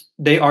because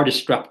they are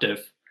disruptive,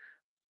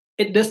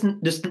 it does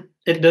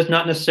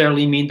not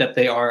necessarily mean that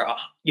they are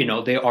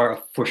they are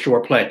a for sure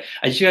play.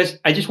 I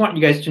just want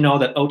you guys to know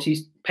that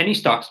OTC penny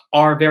stocks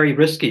are very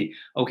risky.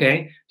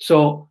 Okay,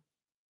 so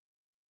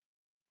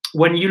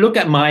when you look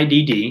at my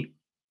DD,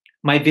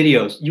 my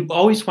videos, you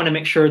always want to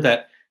make sure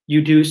that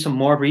you do some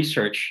more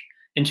research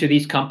into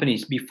these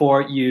companies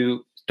before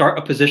you start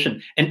a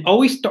position. And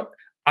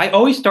I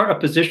always start a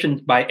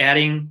position by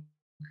adding,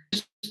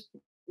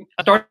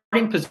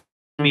 starting position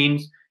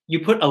means you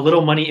put a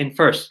little money in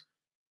first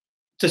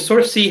to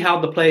sort of see how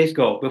the plays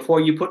go before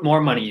you put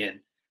more money in.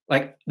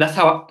 Like that's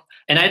how,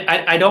 and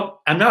I'm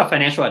not a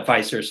financial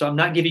advisor, so I'm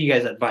not giving you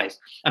guys advice.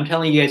 I'm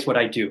telling you guys what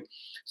I do.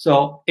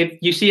 So if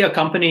you see a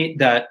company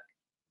that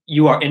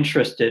you are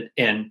interested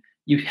in,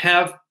 you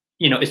have,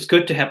 it's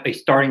good to have a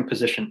starting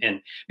position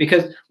in,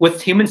 because with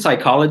human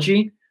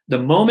psychology, the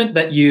moment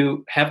that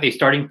you have a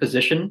starting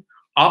position,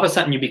 all of a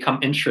sudden you become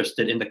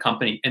interested in the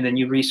company, and then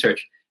you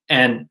research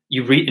and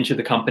you read into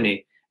the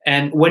company.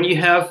 And when you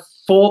have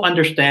full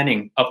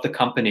understanding of the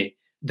company,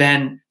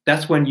 then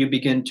that's when you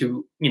begin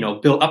to,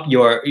 build up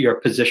your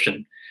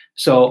position.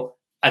 So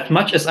as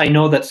much as I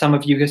know that some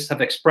of you guys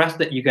have expressed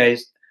that you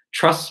guys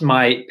trust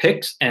my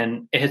picks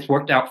and it has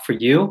worked out for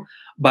you,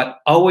 but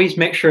always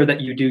make sure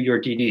that you do your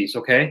DDs,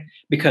 okay?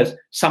 Because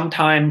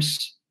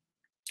sometimes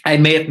I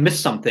may have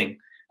missed something.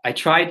 I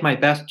tried my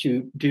best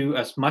to do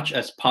as much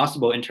as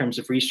possible in terms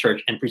of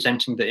research and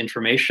presenting the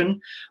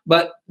information,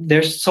 but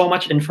there's so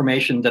much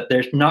information that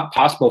there's not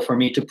possible for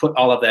me to put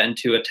all of that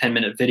into a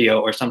 10-minute video,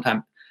 or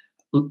sometimes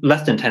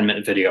less than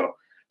 10-minute video.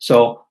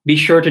 So be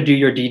sure to do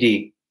your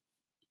DD.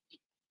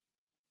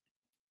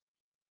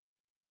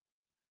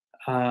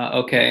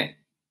 Okay.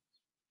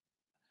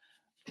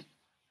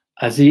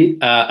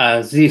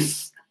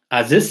 Aziz,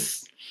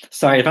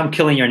 sorry if I'm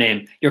killing your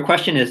name. Your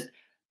question is,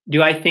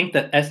 do I think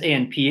that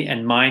SANP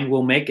and mine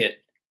will make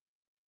it?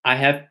 I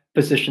have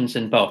positions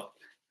in both.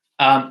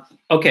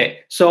 Okay,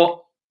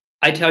 so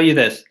I tell you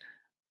this.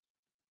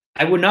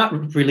 I would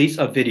not release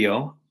a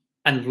video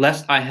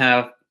unless I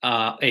have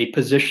a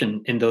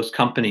position in those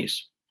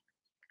companies.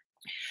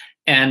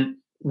 And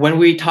when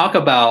we talk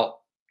about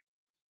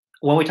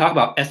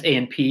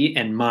SANP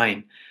and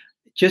mine,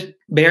 just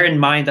bear in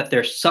mind that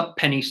they're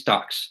sub-penny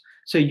stocks.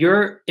 So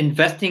you're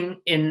investing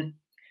in,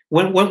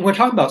 when we're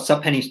talking about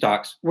sub-penny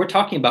stocks, we're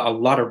talking about a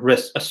lot of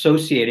risks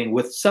associating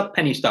with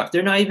sub-penny stocks.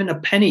 They're not even a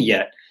penny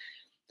yet.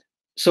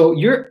 So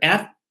you're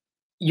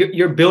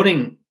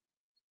building,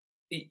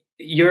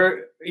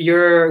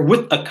 you're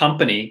with a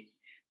company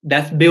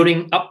that's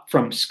building up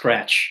from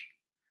scratch.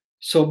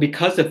 So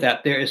because of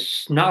that, there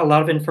is not a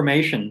lot of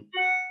information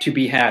to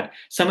be had.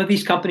 Some of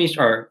these companies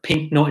are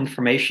pink, no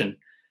information.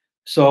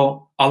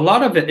 So a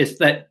lot of it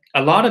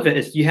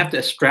is you have to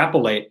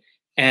extrapolate,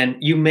 and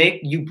you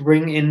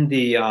bring in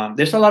the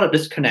there's a lot of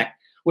disconnect,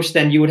 which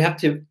then you would have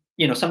to,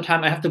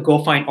 sometimes I have to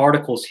go find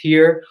articles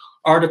here,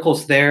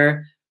 articles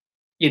there,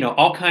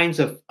 all kinds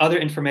of other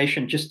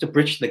information just to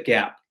bridge the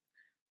gap.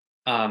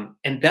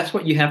 And that's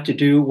what you have to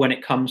do when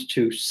it comes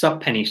to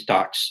sub-penny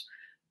stocks.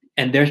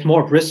 And there's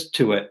more risk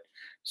to it.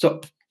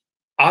 So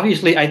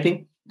obviously, I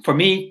think for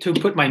me to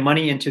put my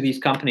money into these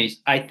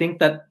companies, I think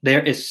that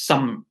there is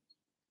some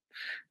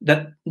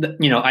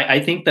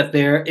I think that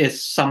there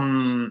is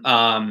some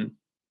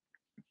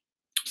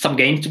some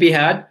gains to be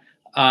had.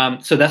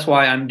 So that's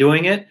why I'm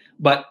doing it.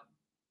 But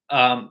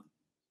I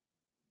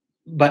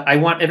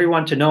want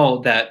everyone to know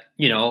that,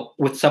 you know,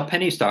 with sub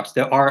penny stocks,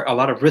 there are a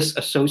lot of risks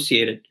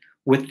associated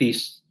with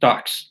these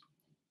stocks.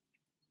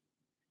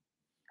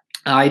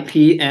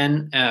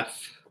 IPNF.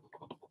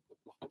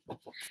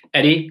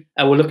 Eddie,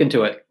 I will look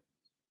into it.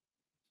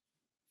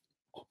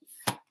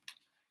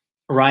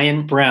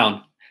 Ryan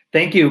Brown.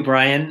 Thank you,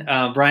 Brian.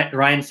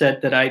 Ryan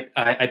said that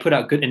I put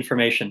out good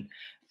information.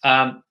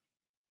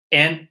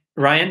 And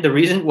Ryan, the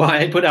reason why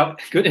I put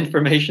out good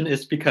information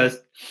is because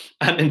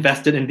I'm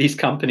invested in these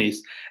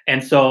companies.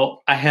 And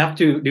so I have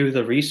to do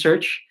the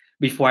research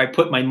before I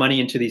put my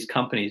money into these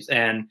companies.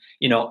 And,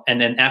 you know,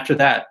 and then after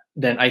that,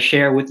 then I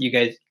share with you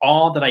guys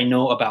all that I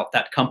know about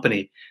that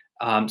company.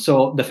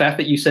 So the fact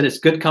that you said it's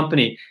good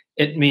company,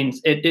 it means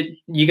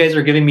you guys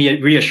are giving me a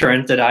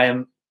reassurance that I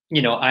am,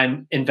 you know,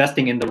 I'm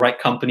investing in the right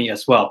company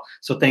as well.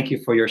 So thank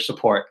you for your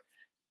support.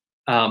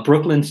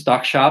 Brooklyn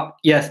Stock Shop.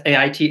 Yes,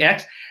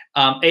 AITX.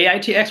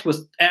 AITX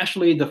was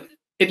actually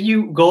if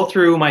you go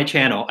through my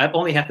channel, I've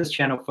only had this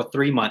channel for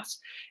 3 months,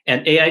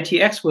 and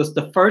AITX was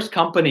the first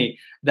company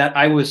that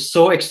I was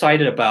so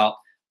excited about.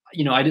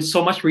 You know, I did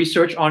so much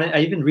research on it. I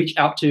even reached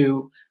out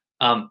to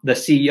the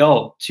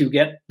CEO to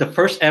get the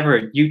first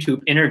ever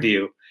YouTube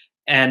interview.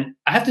 And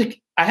I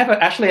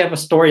actually have a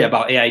story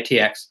about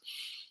AITX.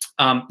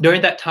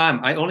 During that time,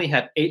 I only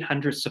had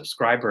 800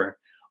 subscribers,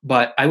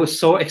 but I was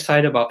so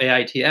excited about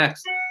AITX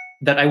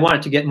that I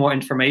wanted to get more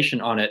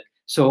information on it.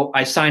 So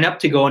I signed up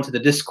to go into the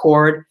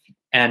Discord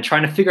and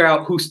trying to figure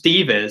out who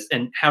Steve is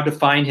and how to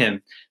find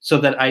him so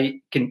that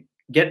I can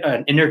get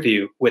an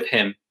interview with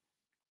him.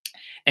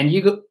 And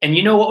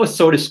you know what was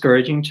so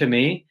discouraging to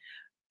me?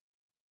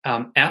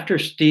 After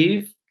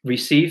Steve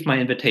received my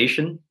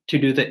invitation to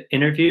do the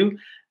interview,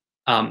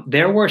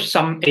 there were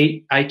some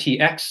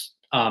AITX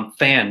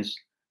fans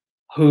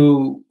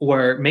who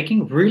were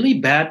making really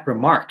bad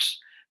remarks,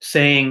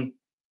 saying,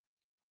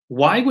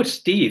 why would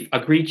Steve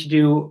agree to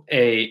do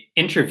a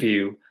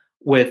interview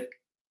with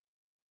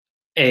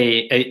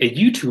a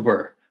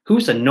YouTuber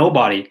who's a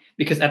nobody?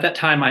 Because at that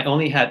time I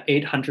only had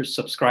 800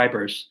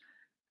 subscribers,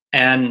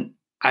 and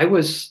I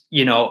was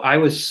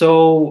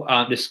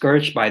so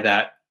discouraged by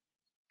that.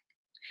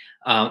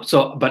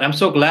 But I'm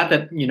so glad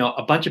that, you know,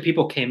 a bunch of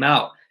people came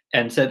out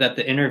and said that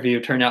the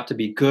interview turned out to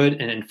be good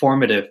and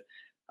informative.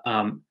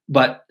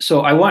 But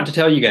so I want to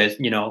tell you guys,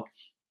 you know,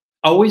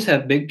 always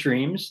have big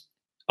dreams,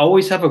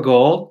 always have a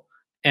goal,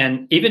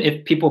 and even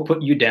if people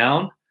put you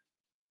down,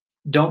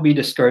 don't be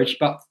discouraged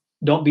by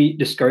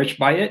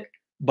it,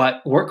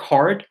 but work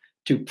hard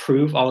to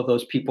prove all of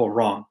those people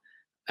wrong.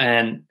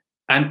 And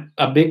I'm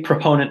a big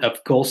proponent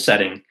of goal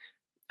setting.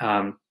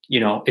 You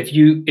know, if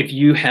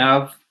you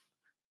have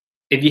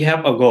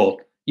a goal,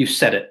 you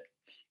set it,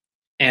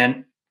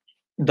 and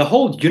the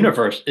whole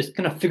universe is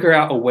going to figure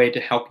out a way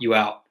to help you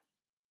out.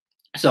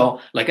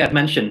 So, like I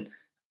mentioned,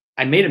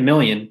 I made $1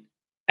 million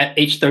at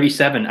age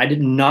 37. I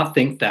did not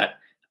think that.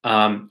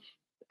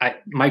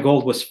 My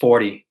goal was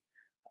 40.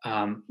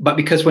 But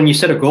because when you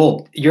set a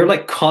goal, you're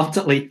like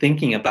constantly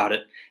thinking about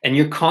it, and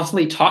you're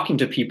constantly talking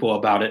to people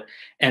about it.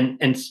 And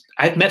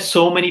I've met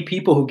so many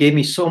people who gave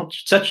me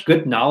such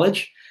good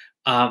knowledge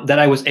that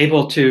I was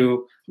able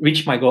to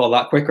reach my goal a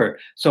lot quicker.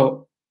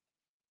 So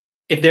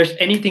if there's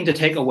anything to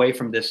take away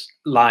from this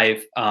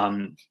live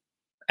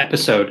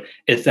episode,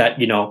 it's that,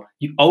 you know,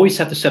 you always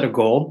have to set a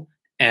goal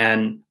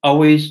and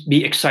always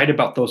be excited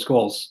about those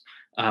goals,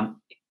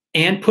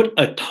 and put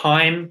a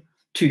time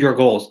to your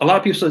goals. A lot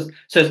of people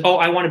says, oh,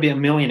 I want to be a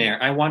millionaire,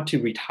 I want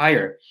to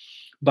retire.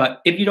 But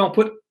if you don't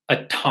put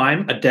a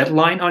time, a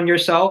deadline on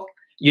yourself,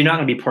 you're not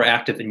going to be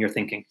proactive in your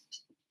thinking.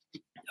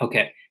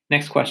 Okay,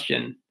 next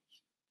question.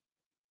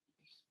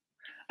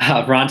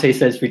 Ronte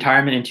says,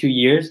 retirement in 2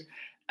 years.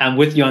 I'm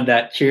with you on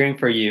that, cheering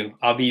for you.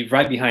 I'll be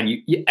right behind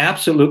you. Yeah,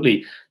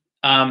 absolutely.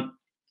 I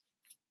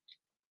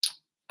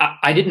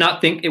did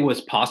not think it was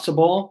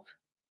possible,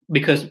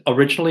 because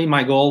originally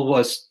my goal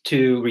was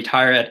to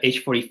retire at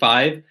age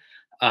 45.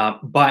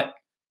 But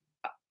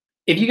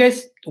if you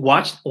guys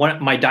watched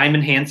my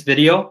Diamond Hands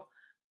video,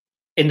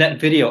 in that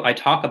video, I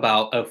talk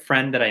about a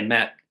friend that I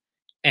met,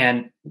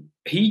 and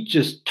he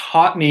just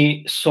taught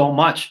me so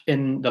much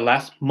in the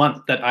last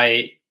month that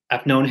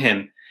I've known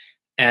him,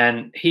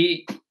 and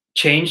he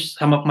changed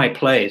some of my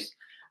plays.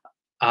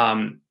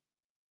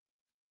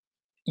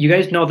 You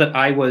guys know that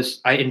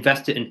I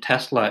invested in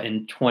Tesla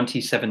in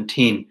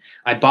 2017.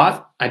 I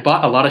bought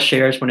a lot of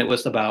shares when it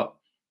was about,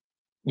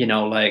 you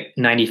know, like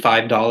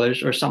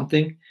 $95 or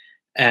something.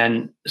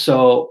 And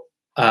so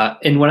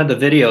in one of the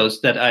videos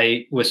that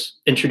I was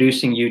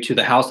introducing you to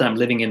the house that I'm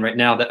living in right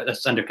now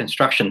that's under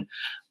construction,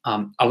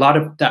 a lot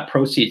of that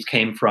proceeds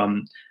came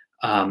from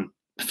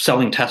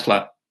selling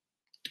Tesla.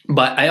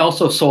 But I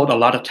also sold a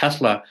lot of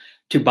Tesla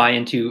to buy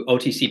into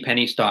OTC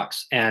penny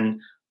stocks. And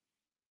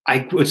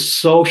I was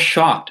so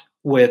shocked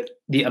with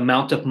the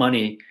amount of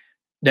money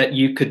that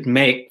you could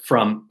make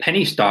from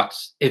penny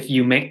stocks if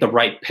you make the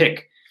right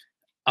pick.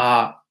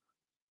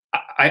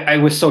 I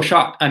was so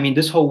shocked. I mean,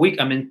 this whole week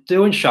I'm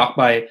still in shock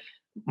by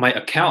my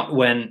account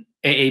when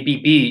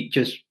AABB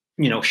just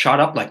shot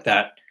up like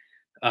that.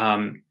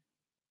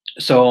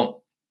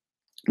 So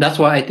that's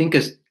why I think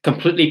it's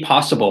completely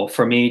possible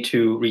for me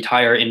to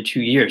retire in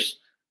 2 years.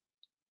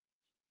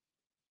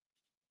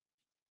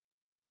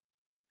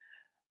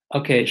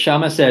 Okay,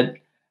 Shama said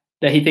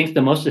that he thinks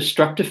the most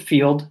destructive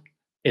field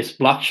is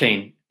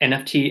blockchain,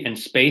 NFT, and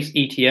space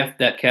ETF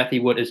that Kathy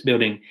Wood is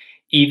building.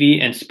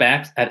 EV and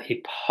SPACs at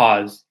a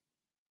pause.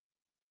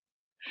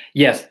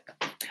 Yes.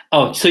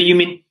 Oh, so you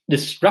mean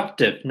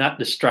disruptive, not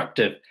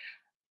destructive.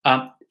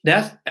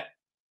 That's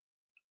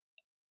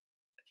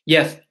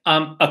yes.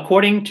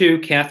 According to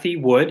Kathy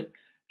Wood,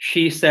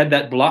 she said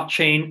that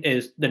blockchain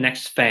is the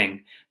next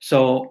FANG.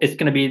 So it's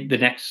going to be the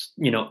next,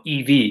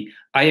 EV.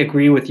 I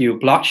agree with you.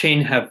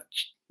 Blockchain,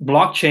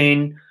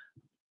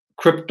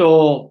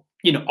 crypto,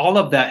 all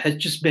of that has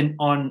just been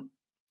on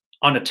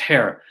a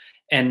tear.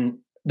 And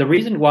the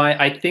reason why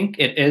I think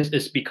it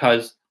is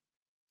because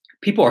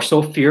people are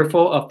so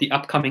fearful of the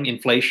upcoming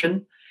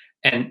inflation.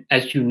 And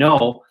as you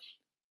know,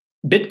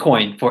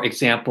 Bitcoin, for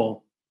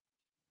example,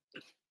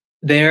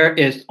 there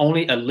is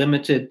only a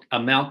limited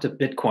amount of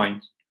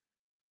Bitcoin.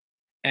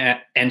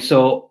 And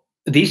so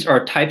these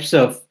are types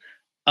of,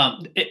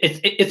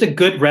 it's a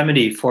good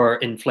remedy for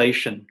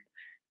inflation.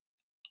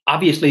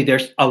 Obviously,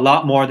 there's a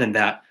lot more than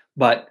that,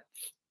 but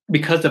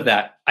because of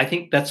that, I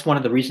think that's one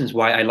of the reasons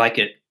why I like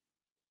it.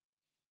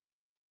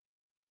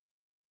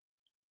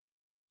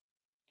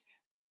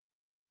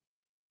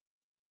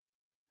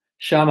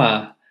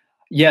 Shama,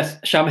 yes,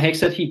 Shama Hayek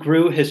said he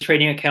grew his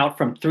trading account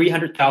from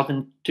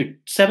 300,000 to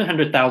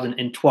 700,000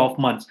 in 12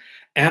 months.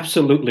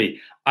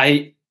 Absolutely.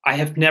 I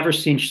have never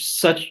seen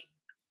such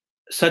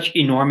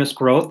enormous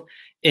growth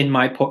in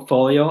my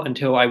portfolio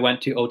until I went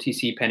to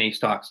OTC penny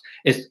stocks.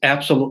 It's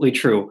absolutely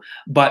true.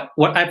 But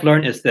what I've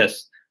learned is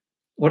this.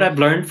 What I've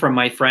learned from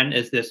my friend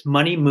is this: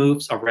 money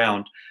moves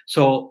around.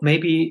 So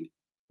maybe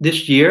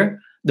this year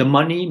the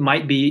money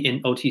might be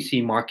in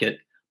OTC market,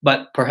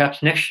 but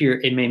perhaps next year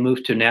it may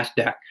move to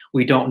NASDAQ.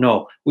 We don't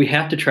know. We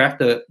have to track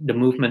the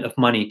movement of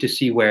money to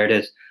see where it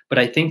is. But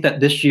I think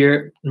that this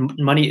year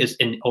money is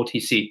in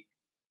OTC.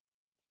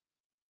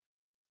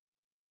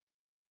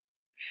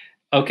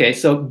 Okay,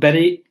 so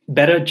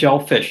Betta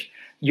Jellyfish,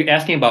 you're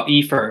asking about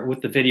Ether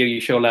with the video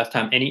you showed last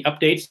time. Any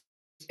updates?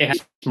 It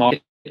has small.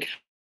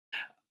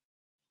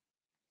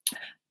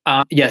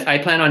 Yes, I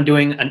plan on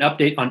doing an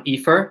update on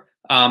Ether.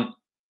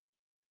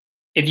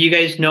 If you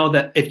know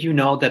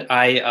that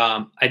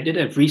I did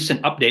a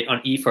recent update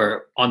on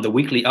Ether on the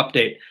weekly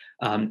update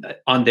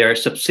on their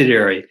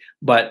subsidiary,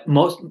 but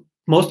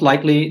most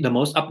likely the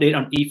most update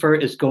on Ether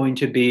is going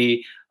to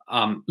be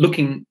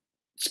looking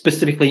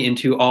specifically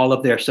into all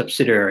of their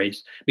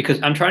subsidiaries,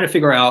 because I'm trying to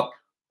figure out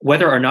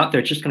whether or not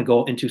they're just going to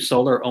go into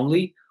solar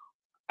only.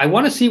 I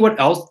want to see what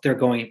else they're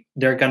going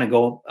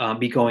to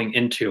be going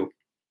into,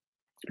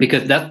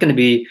 because that's going to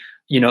be,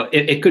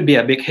 it could be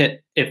a big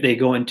hit if they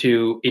go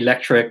into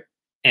electric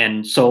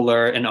and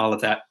solar and all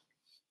of that.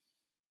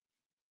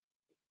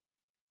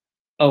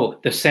 Oh,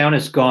 the sound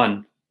is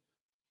gone.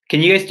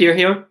 Can you guys still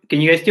hear?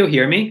 Can you guys still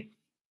hear me?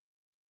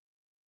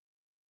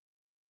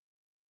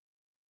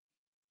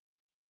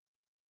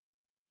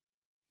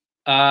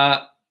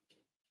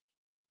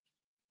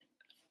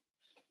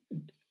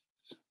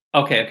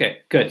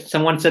 Okay, good.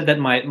 Someone said that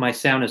my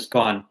sound is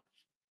gone.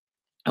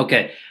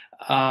 Okay.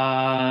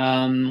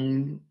 All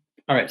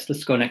right, so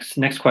let's go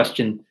next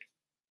question.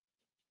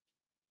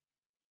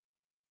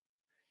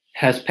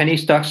 Has penny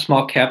stocks,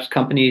 small caps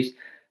companies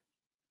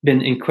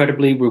been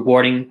incredibly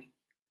rewarding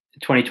in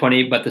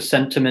 2020, but the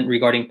sentiment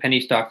regarding penny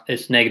stocks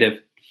is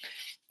negative?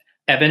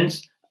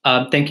 Evans,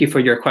 thank you for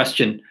your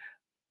question.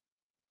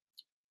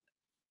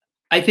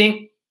 I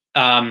think,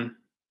 I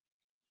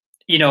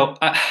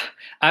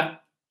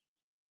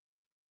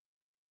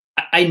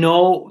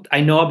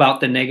know about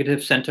the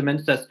negative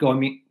sentiments that's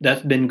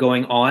been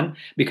going on,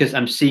 because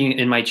I'm seeing it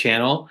in my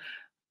channel.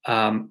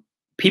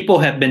 People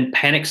have been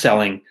panic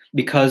selling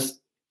because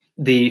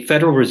the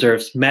Federal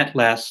Reserves met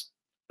last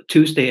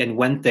Tuesday and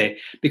Wednesday,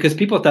 because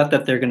people thought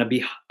that there are going to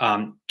be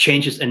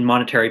changes in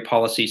monetary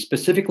policy,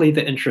 specifically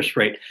the interest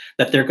rate,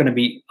 that they're going to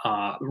be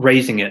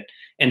raising it.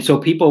 And so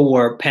people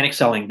were panic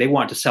selling. They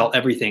wanted to sell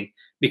everything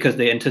because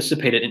they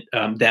anticipated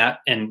that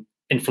and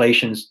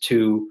inflations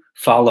to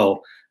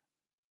follow.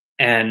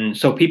 And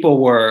so people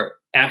were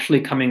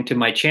actually coming to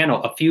my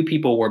channel. A few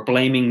people were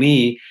blaming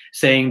me,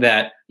 saying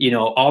that,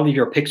 all of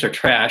your picks are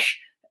trash,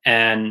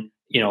 and,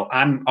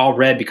 I'm all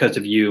red because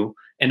of you,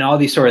 and all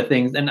these sort of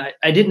things. And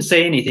I didn't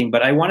say anything,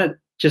 but I want to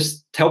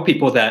just tell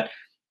people that,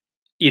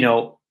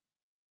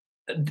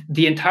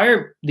 the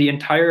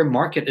entire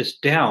market is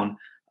down,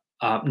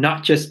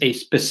 not just a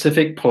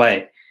specific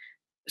play.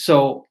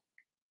 So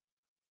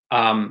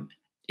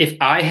if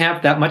I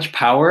have that much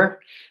power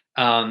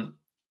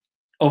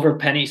over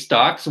penny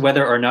stocks,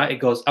 whether or not it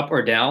goes up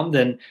or down,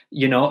 then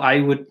I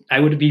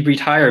would be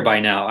retired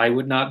by now. I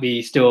would not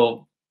be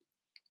still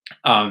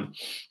trying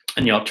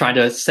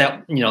to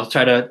sell,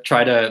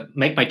 try to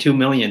make my 2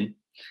 million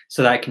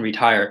so that I can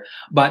retire.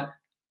 But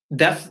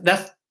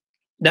that's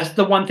that's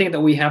the one thing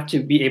that we have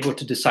to be able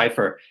to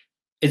decipher.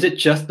 Is it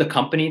just the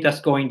company that's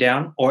going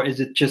down, or is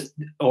it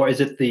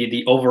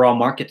the overall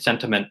market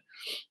sentiment?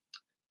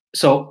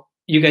 So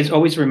you guys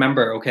always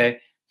remember, okay,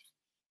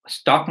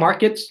 stock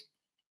markets,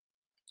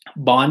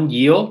 bond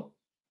yield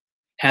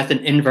has an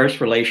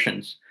inverse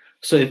relations.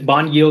 So if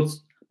bond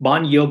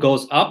yield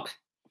goes up,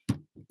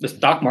 the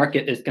stock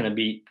market is going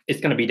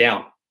to be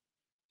down.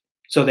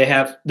 So they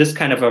have this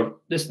kind of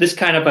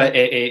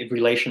a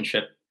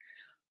relationship.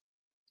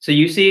 So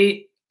you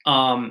see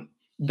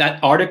that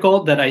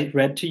article that I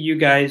read to you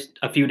guys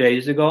a few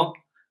days ago.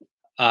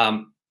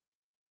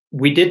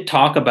 We did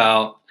talk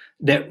about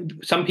that.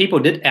 Some people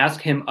did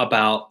ask him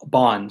about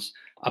bonds,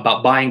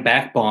 about buying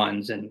back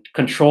bonds and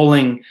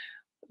controlling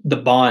the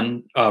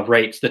bond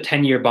rates, the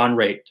 10-year bond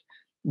rate,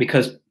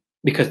 because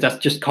that's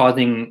just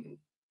causing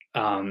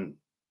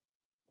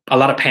a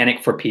lot of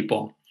panic for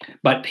people.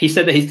 But he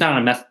said that he's not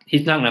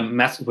gonna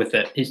mess with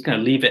it. He's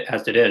gonna leave it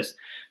as it is.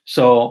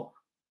 So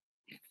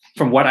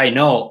from what I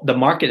know, the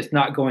market is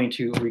not going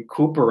to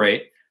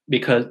recuperate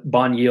because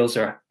bond yields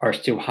are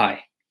still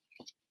high.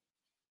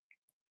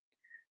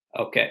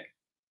 Okay.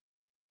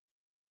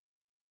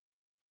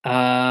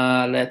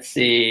 Let's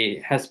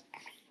see.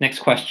 Next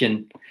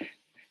question.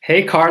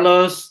 Hey,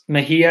 Carlos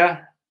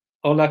Mejia.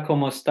 Hola,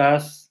 ¿cómo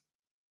estás?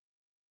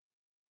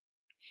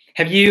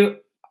 Have you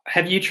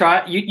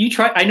tried? You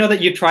tried? I know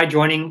that you tried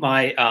joining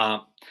my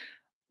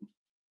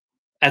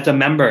as a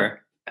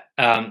member.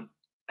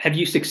 Have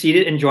you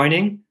succeeded in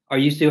joining? Are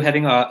you still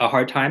having a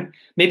hard time?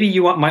 Maybe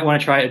you might want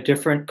to try a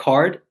different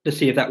card to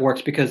see if that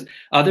works, because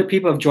other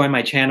people have joined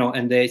my channel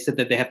and they said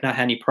that they have not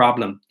had any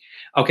problem.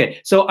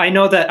 Okay, so I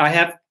know that I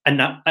have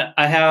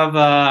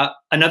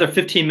another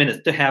 15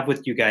 minutes to have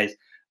with you guys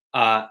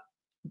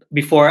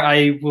before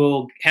I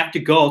will have to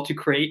go to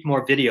create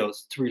more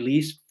videos to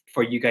release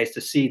for you guys to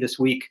see this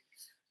week.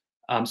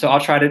 So I'll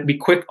try to be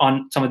quick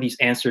on some of these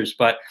answers.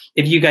 But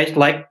if you guys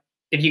like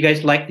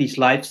these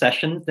live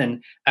sessions,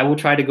 then I will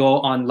try to go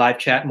on live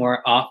chat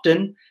more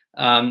often.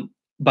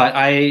 But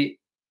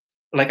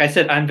like I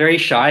said, I'm very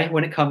shy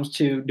when it comes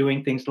to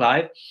doing things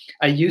live.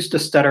 I used to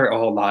stutter a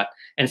whole lot.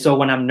 And so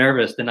when I'm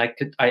nervous, then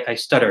I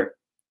stutter.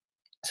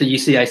 So you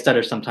see, I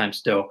stutter sometimes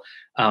still.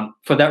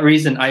 For that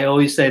reason, I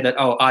always say that,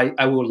 oh,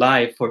 I will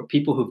live for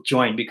people who've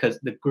joined, because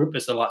the group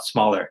is a lot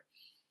smaller.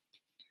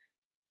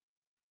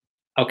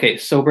 Okay,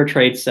 Sober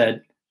Trade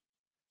said,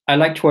 I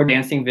like tour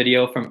dancing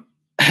video from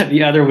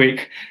the other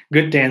week.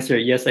 Good dancer.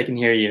 Yes, I can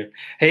hear you.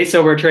 Hey,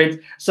 Sober Trades.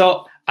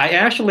 So I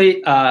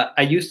actually,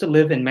 I used to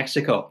live in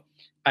Mexico.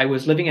 I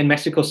was living in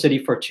Mexico City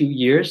for 2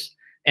 years.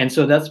 And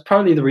so that's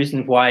probably the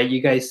reason why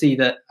you guys see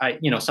that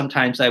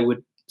sometimes I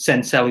would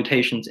send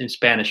salutations in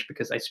Spanish,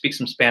 because I speak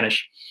some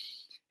Spanish.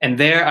 And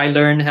there I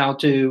learned how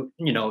to,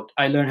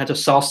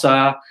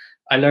 salsa.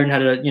 I learned how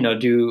to,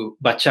 do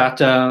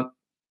bachata,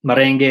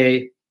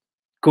 merengue,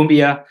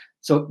 cumbia.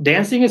 So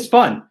dancing is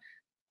fun.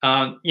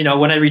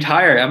 When I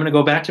retire, I'm going to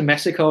go back to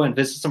Mexico and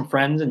visit some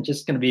friends, and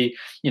just going to be,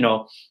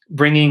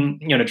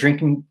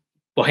 drinking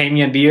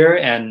Bohemian beer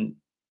and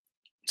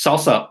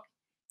salsa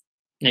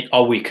like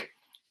all week.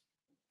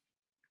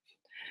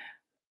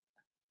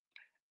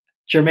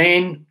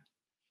 Jermaine,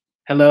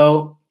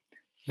 hello.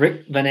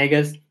 Rick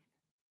Vanegas,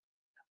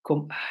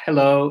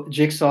 hello.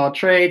 Jigsaw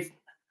Trades,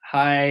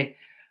 hi.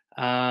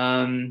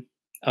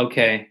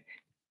 Okay.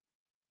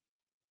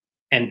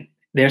 And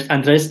there's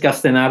Andres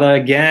Castaneda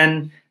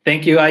again.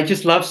 Thank you. I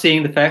just love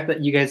seeing the fact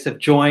that you guys have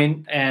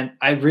joined, and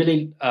I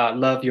really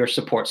love your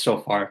support so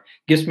far.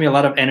 Gives me a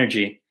lot of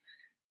energy.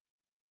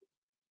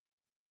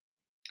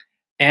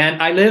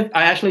 And I live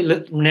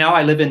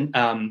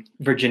in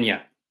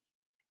Virginia.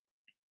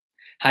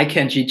 Hi,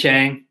 Kenji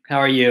Chang. How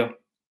are you?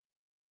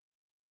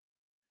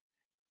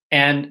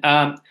 And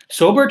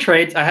Sober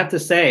Trades, I have to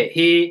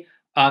say,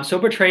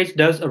 Sober Trades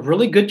does a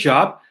really good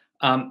job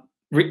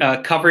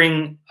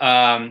covering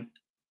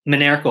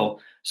Monerco.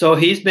 So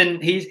he's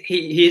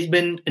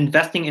been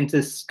investing into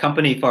this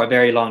company for a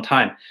very long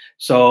time.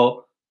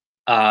 So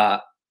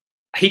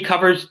he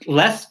covers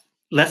less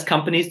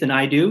companies than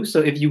I do. So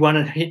if you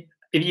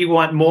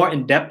want more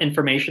in-depth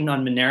information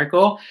on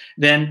Monerco,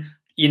 then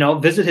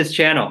visit his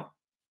channel.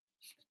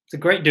 It's a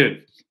great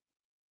dude.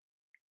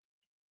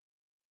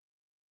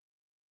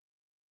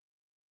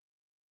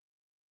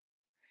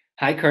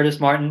 Hi, Curtis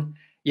Martin.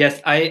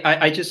 Yes,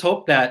 I just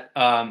hope that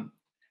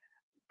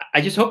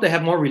they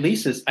have more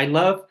releases. I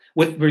love,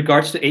 with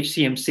regards to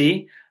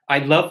HCMC, I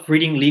love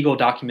reading legal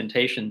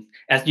documentation.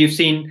 As you've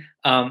seen,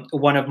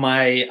 one of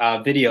my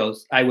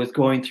videos, I was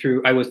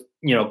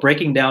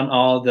breaking down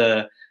all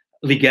the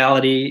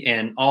legality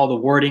and all the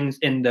wordings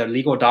in the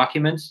legal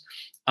documents.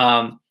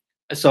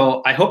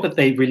 So I hope that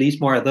they release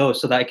more of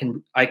those, so that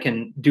I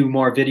can do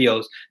more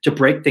videos to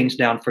break things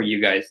down for you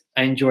guys.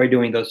 I enjoy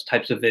doing those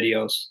types of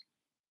videos.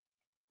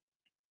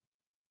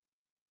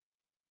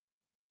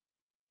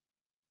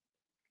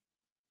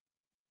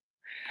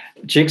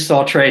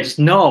 Jigsaw Trades.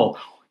 No,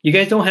 you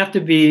guys don't have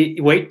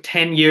to wait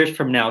 10 years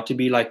from now to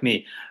be like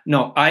me.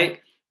 No, I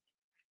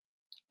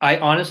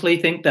honestly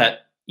think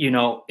that,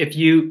 if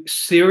you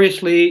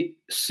seriously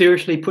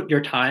seriously put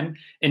your time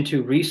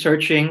into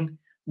researching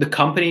the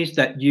companies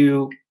that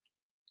you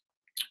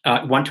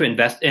want to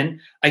invest in.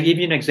 I give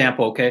you an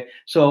example. Okay,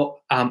 so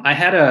I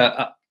had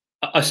a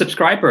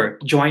subscriber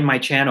join my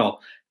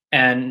channel,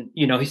 and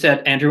he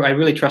said, Andrew, I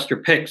really trust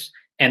your picks,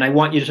 and I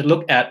want you to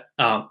look at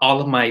all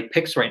of my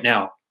picks right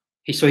now.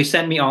 So he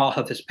sent me all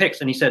of his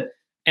picks, and he said,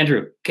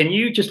 Andrew, can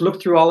you just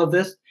look through all of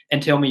this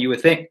and tell me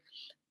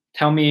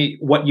tell me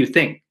what you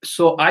think.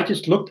 So I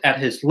just looked at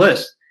his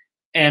list,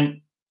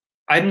 and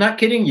I'm not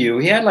kidding you,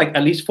 he had like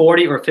at least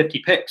 40 or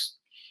 50 picks.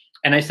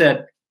 And I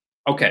said,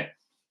 okay,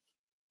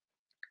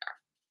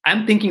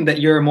 I'm thinking that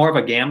you're more of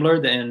a gambler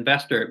than an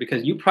investor,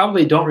 because you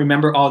probably don't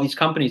remember all these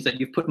companies that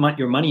you've put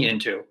your money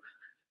into.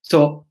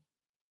 So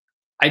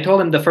I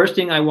told him, the first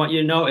thing I want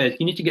you to know is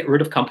you need to get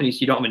rid of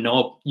companies you don't even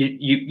know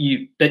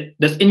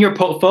that's in your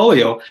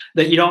portfolio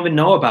that you don't even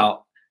know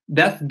about.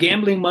 That's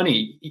gambling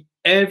money.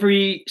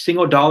 Every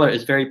single dollar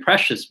is very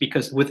precious,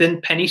 because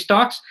within penny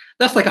stocks,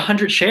 that's like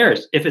 100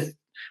 shares. If it's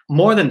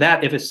more than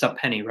that, if it's sub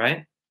penny,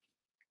 right?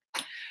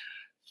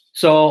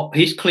 So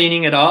he's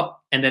cleaning it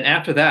up, and then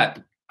after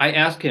that, I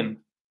ask him,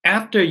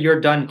 after you're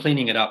done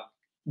cleaning it up,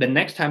 the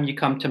next time you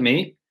come to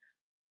me,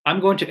 I'm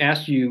going to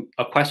ask you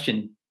a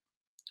question.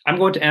 I'm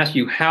going to ask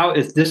you, how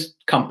is this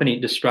company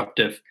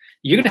disruptive?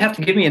 You're going to have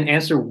to give me an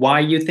answer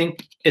why you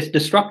think it's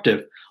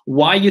disruptive,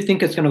 why you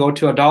think it's going to go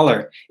to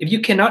 $1. If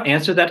you cannot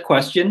answer that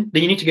question,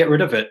 then you need to get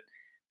rid of it.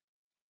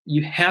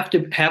 You have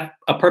to have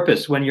a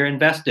purpose when you're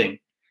investing,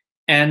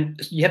 and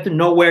you have to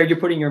know where you're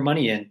putting your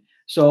money in.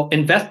 So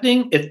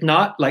investing is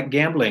not like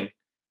gambling.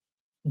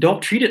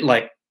 Don't treat it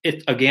like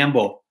it's a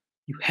gamble.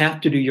 You have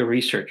to do your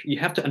research. You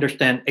have to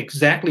understand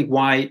exactly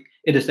why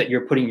it is that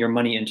you're putting your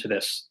money into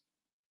this.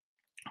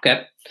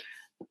 Okay.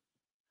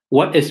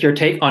 What is your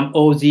take on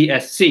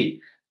OZSC?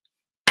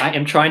 I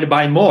am trying to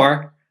buy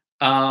more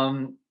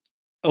OZSC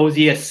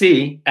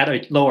at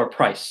a lower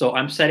price. So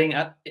I'm setting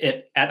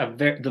it at a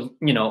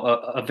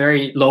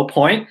very low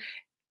point.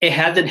 It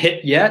hasn't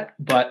hit yet,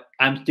 but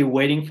I'm still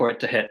waiting for it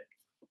to hit.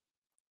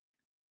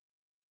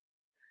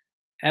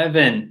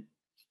 Evan,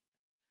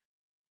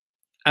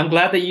 I'm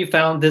glad that you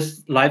found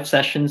this live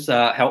sessions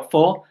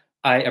helpful.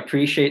 I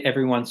appreciate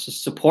everyone's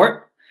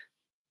support.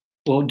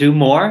 We'll do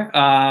more.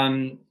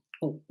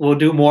 We'll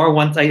do more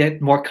once I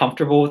get more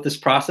comfortable with this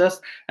process.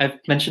 I've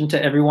mentioned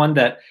to everyone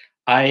that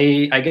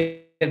I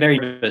get very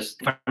nervous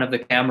in front of the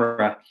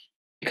camera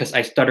because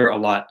I stutter a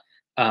lot.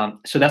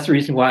 So that's the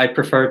reason why I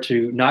prefer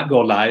to not go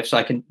live, so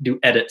I can do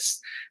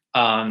edits.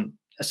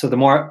 So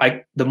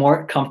the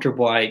more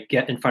comfortable I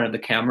get in front of the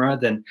camera,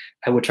 then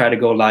I will try to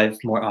go live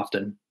more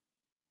often.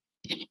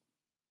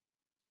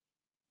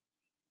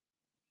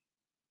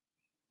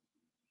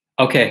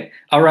 Okay.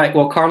 All right.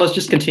 Well, Carlos,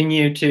 just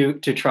continue to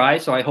try.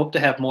 So I hope to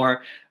have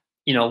more,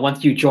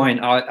 once you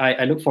join,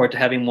 I look forward to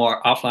having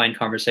more offline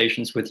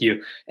conversations with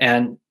you.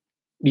 And,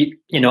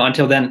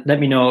 until then, let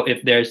me know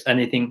if there's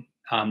anything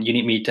you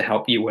need me to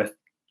help you with.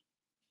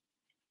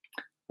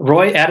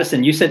 Roy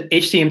Addison, you said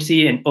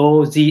HCMC and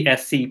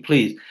OZSC,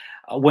 please.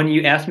 When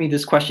you asked me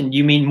this question,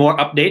 you mean more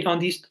update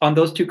on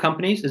those two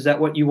companies? Is that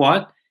what you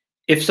want?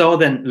 If so,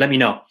 then let me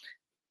know.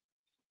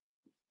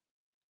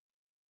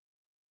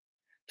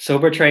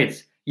 Sober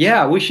Trades.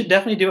 Yeah, we should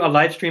definitely do a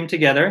live stream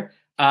together.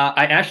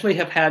 I actually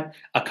have had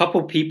a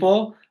couple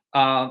people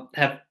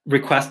have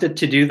requested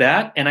to do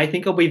that, and I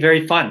think it'll be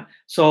very fun.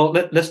 So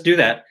let's do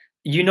that.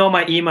 You know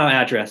my email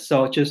address,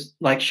 so just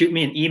like shoot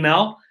me an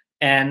email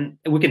and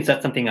we can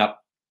set something up.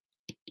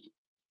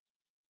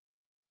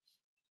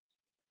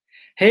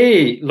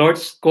 Hey, Lord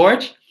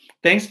Scorch,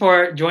 thanks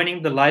for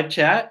joining the live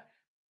chat.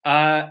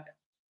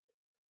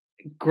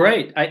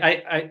 Great.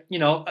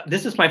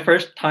 This is my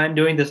first time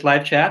doing this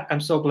live chat.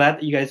 I'm so glad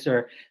that you guys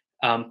are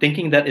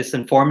thinking that it's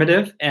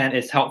informative and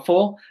it's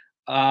helpful.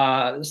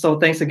 So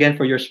thanks again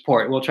for your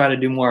support. We'll try to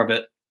do more of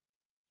it.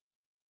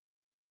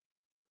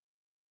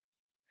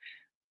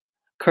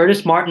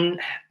 Curtis Martin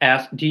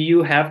asked, do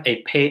you have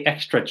a pay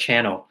extra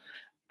channel?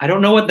 I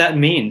don't know what that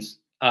means.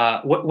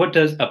 What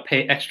does a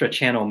pay extra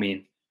channel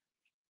mean?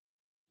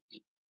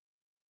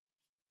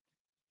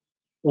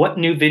 What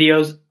new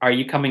videos are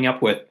you coming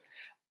up with?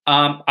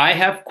 I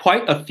have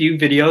quite a few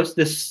videos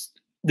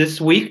this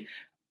week.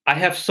 I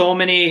have so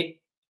many,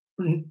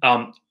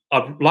 a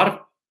lot of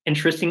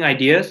interesting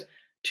ideas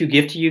to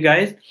give to you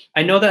guys.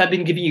 I know that I've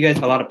been giving you guys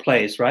a lot of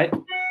plays, right?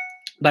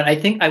 But I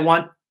think I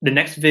want the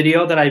next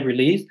video that I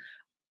release,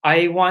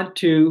 I want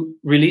to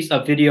release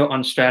a video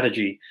on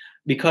strategy,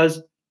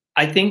 because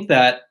I think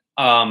that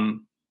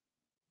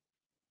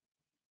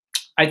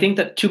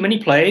too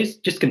many plays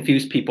just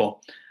confuse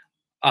people.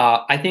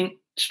 I think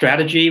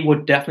strategy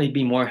would definitely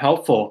be more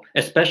helpful,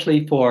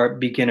 especially for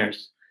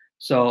beginners.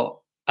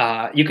 So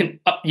you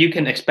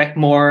can expect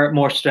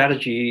more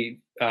strategy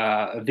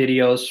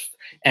videos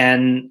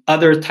and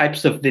other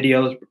types of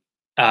videos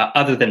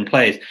other than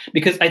plays.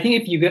 Because I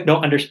think if you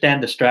don't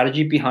understand the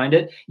strategy behind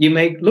it, you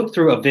may look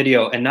through a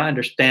video and not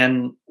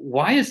understand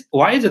why is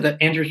it that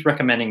Andrew's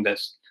recommending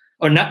this,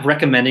 or not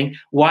recommending.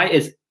 Why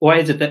is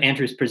it that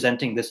Andrew's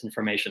presenting this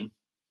information?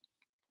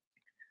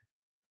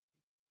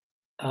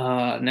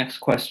 Next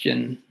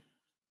question.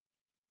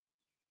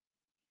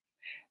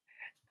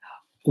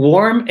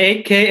 Warm,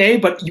 aka,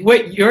 but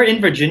wait, you're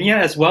in Virginia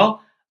as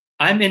well?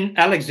 I'm in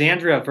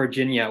Alexandria,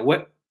 Virginia.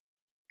 What?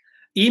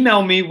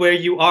 Email me where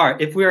you are.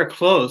 If we are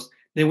close,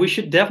 then we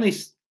should definitely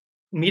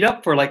meet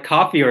up for like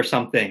coffee or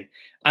something.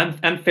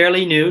 I'm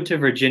fairly new to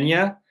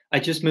Virginia. I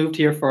just moved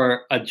here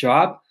for a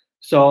job,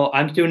 so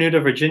I'm still new to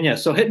Virginia.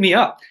 So hit me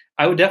up.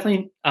 I would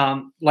definitely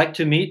like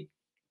to meet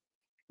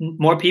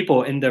more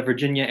people in the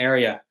Virginia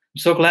area. I'm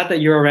so glad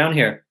that you're around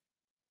here.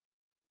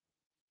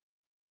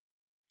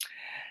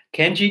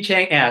 Kenji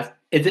Chang asks,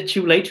 is it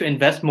too late to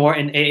invest more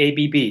in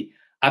AABB?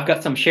 I've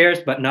got some shares,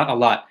 but not a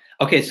lot.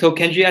 Okay, so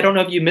Kenji, I don't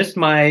know if you missed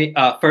my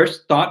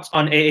first thoughts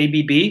on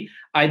AABB.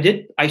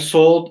 I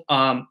sold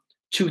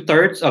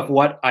 2/3 of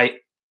what I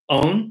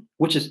own,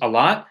 which is a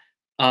lot,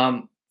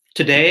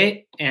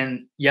 today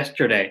and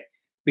yesterday,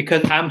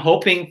 because I'm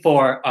hoping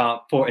for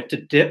it to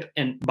dip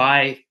and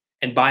buy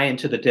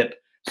into the dip.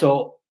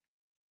 So,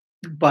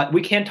 but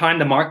we can't time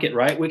the market,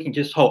 right? We can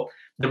just hope.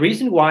 The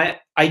reason why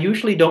I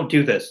usually don't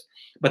do this,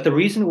 but the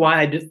reason why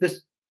I did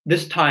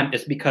this time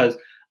is because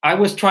I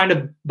was trying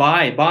to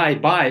buy,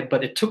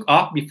 but it took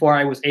off before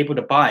I was able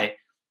to buy.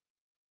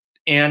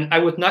 And I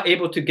was not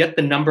able to get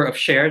the number of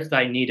shares that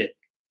I needed,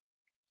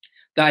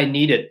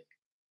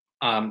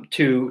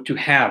 to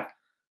have.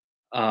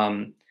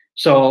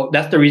 So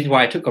that's the reason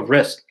why I took a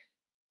risk.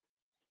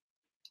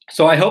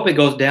 So I hope it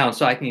goes down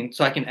so I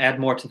can add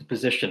more to the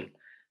position.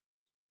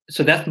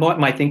 So that's what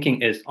my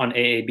thinking is on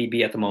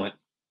AABB at the moment.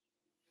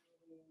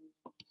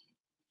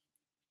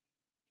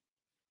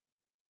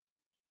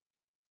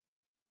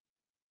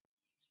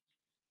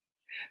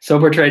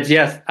 Sober trades,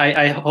 yes.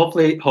 I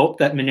hopefully hope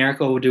that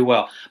Minerico will do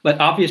well. But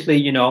obviously,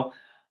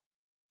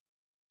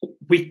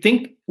 we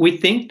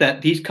think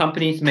that these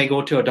companies may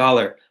go to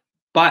 $1,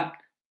 but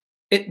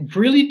it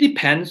really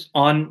depends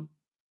on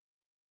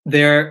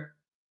where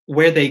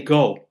they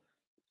go.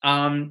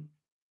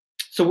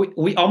 So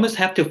we almost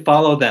have to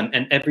follow them,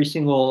 and every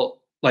single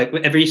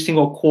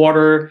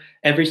quarter,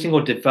 every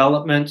single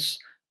developments.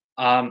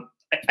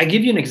 I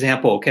give you an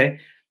example, okay?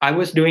 I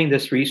was doing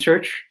this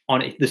research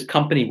on this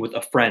company with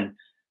a friend,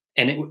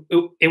 and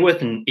it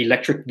was an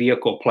electric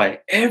vehicle play.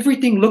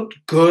 Everything looked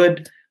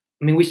good.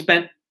 I mean, we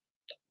spent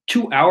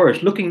 2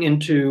 hours looking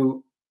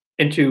into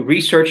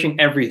researching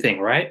everything,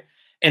 right?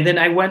 And then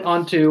I went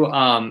on to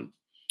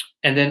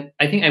and then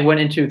I think I went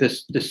into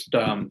this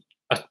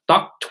a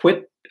stock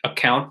twit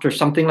account or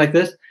something like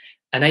this,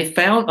 and I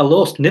found a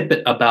little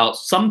snippet about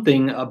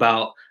something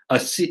about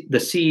the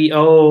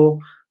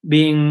CEO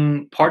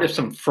being part of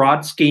some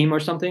fraud scheme or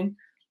something.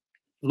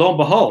 Lo and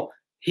behold,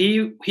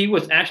 he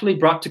was actually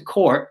brought to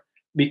court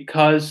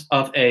because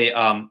of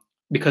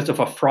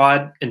a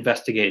fraud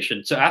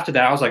investigation. So after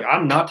that, I was like,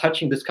 I'm not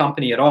touching this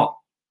company at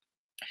all.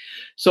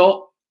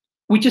 So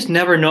we just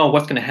never know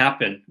what's going to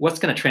happen, what's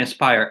going to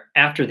transpire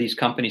after these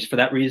companies. For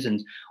that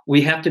reason,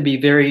 we have to be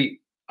very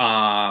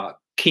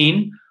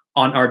keen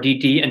on our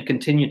DD and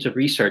continue to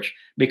research,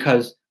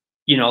 because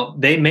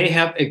they may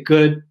have a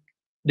good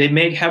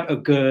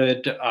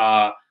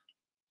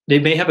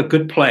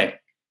play.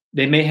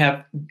 They may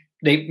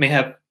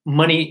have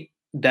money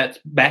that's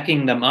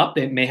backing them up.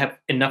 They may have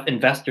enough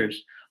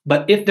investors,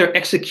 but if their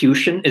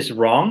execution is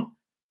wrong,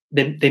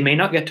 then they may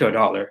not get to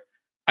 $1.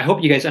 I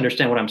hope you guys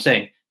understand what I'm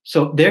saying.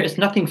 So there is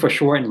nothing for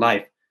sure in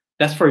life.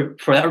 That's for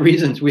that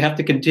reasons we have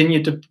to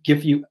continue to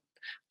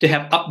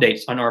have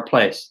updates on our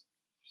plays.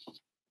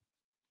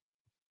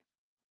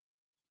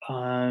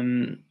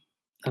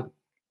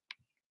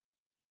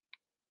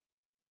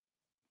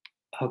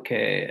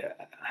 Okay,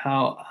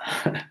 how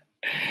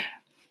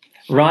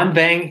Ron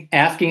Bang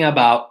asking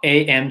about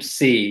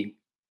AMC.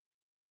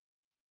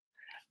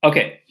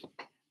 Okay.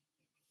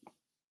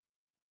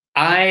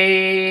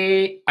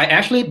 I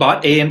actually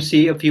bought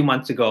AMC a few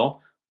months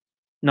ago.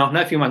 No,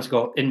 not a few months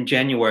ago, in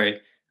January,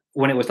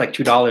 when it was like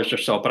 $2 or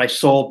so, but I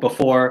sold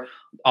before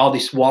all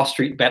this Wall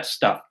Street bet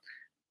stuff.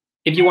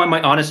 If you want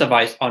my honest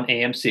advice on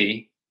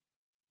AMC,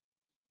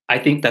 I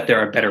think that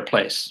they're a better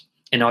place,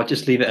 and I'll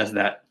just leave it as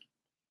that.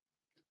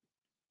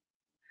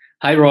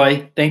 Hi,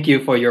 Roy. Thank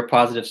you for your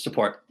positive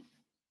support.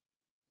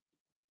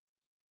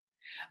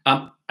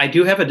 I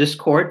do have a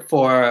Discord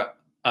for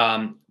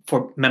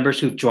members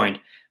who've joined.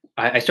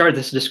 I started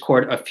this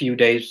Discord a few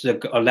days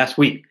ago, last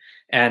week,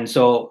 and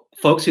so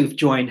folks who've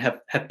joined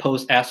have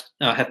posed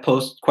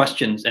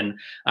questions, and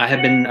I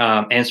have been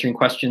answering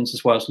questions,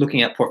 as well as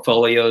looking at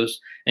portfolios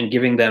and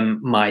giving them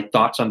my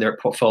thoughts on their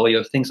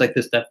portfolios, things like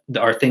this that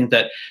are things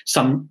that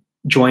some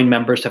join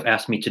members have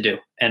asked me to do,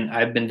 and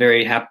I've been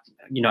very happy.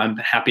 I'm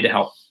happy to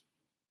help.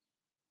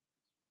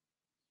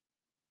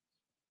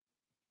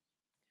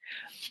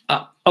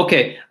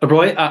 Okay,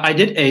 Roy, I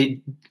did a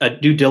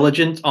due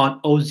diligence on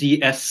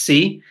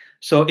OZSC.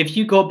 So if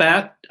you go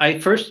back, I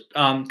first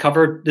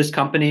covered this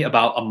company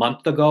about a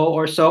month ago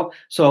or so.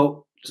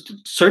 So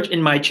search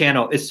in my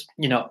channel. It's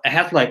it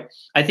has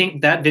I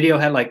think that video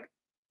had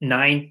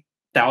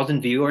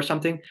 9,000 views or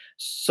something.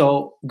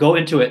 So go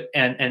into it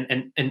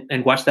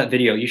and watch that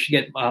video. You should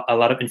get a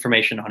lot of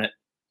information on it.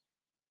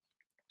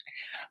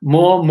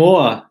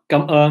 Mua,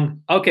 cảm ơn.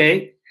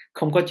 Okay,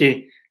 không có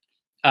gì.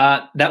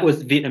 That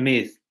was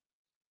Vietnamese.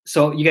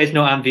 So you guys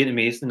know I'm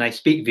Vietnamese and I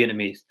speak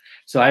Vietnamese.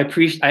 So I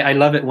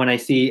love it when I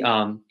see,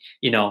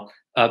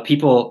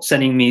 people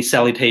sending me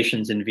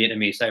salutations in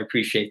Vietnamese. I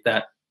appreciate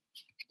that.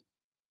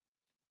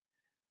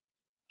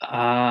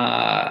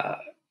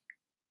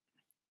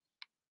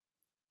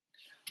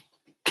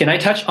 Can I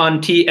touch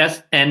on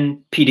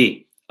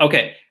TSNPD?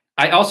 Okay,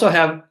 I also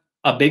have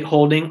a big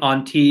holding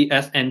on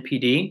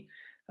TSNPD.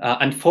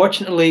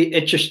 Unfortunately,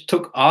 it just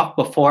took off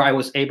before I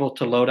was able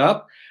to load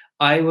up.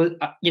 I was,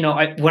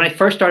 when I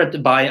first started to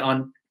buy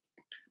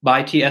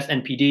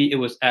TSNPD, it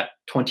was at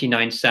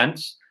 29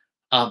 cents.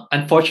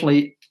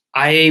 Unfortunately,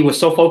 I was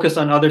so focused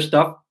on other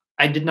stuff,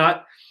 I did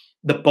not,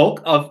 the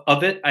bulk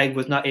of it, I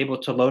was not able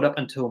to load up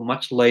until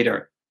much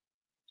later.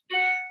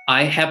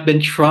 I have been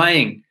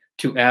trying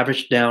to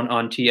average down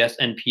on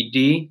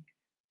TSNPD.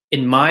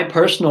 In my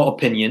personal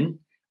opinion,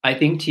 I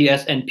think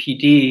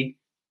TSNPD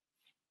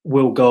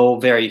will go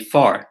very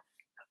far.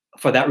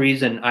 For that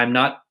reason, I'm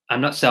not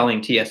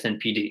selling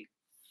TSNPD.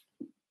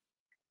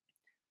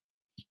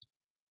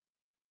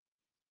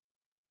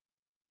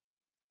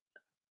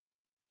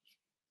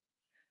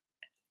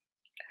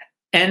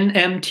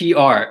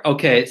 NMTR.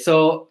 Okay,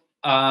 so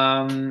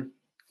I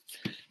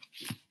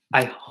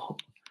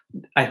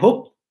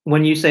hope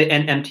when you say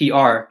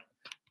NMTR,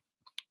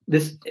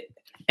 this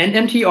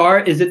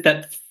NMTR, is it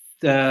that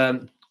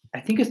I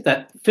think it's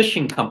that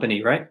fishing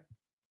company, right?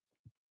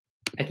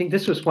 I think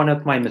this was one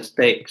of my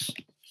mistakes.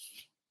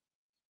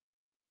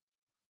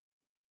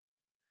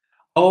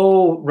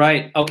 Oh,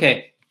 right.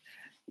 Okay.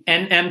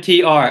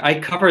 NMTR. I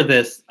cover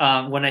this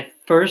when I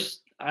first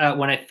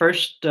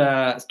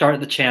started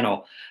the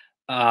channel.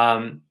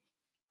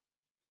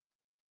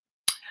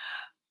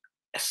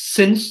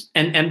 Since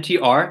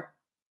NMTR,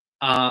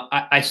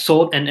 I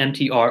sold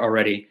NMTR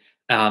already.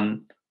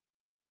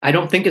 I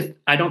don't think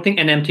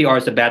NMTR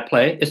is a bad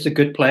play. It's a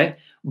good play,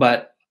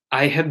 but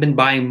I have been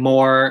buying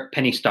more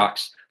penny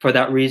stocks. For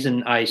that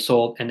reason, I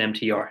sold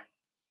NMTR.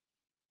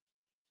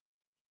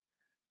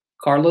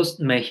 Carlos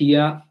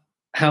Mejia,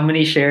 how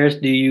many shares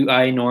do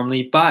I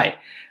normally buy?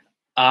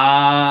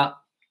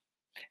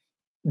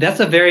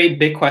 That's a very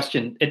big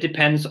question. It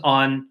depends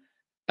on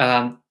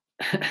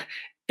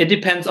it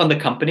depends on the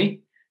company.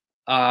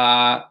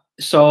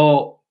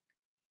 So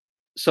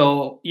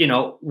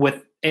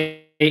with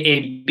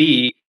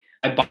AAB,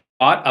 I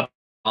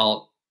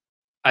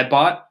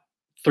bought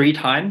 3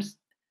 times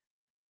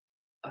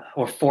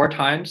or 4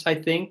 times, I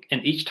think,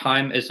 and each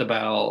time is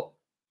about,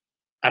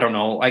 I don't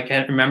know, I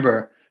can't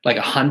remember, like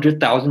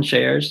 100,000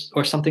 shares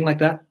or something like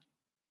that.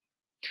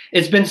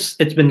 It's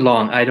been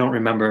long. I don't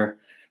remember,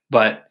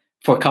 but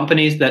for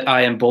companies that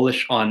I am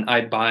bullish on,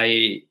 I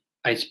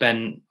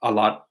spend a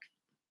lot.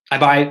 I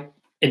buy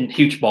in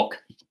huge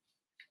bulk.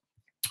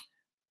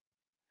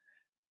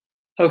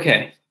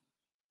 Okay.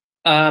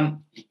 All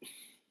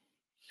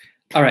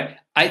right.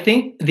 I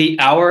think the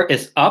hour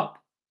is up,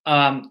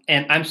 and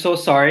I'm so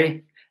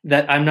sorry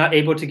that I'm not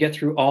able to get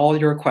through all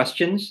your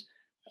questions,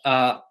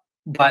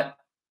 but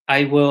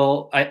I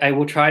will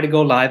try to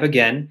go live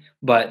again,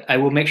 but I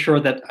will make sure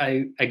that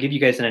I give you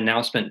guys an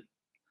announcement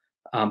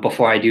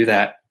before I do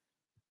that.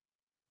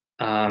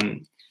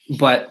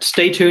 But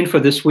stay tuned for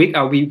this week.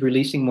 I'll be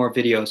releasing more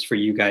videos for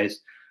you guys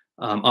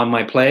on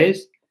my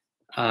plays.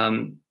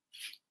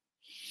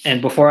 And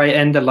before I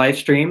end the live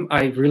stream,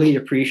 I really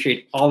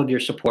appreciate all of your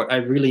support. I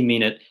really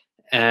mean it.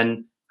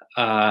 And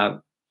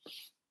a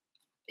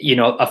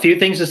few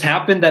things has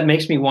happened that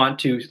makes me want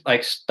to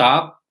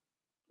stop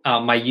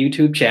my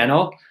YouTube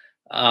channel.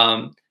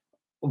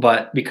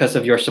 But because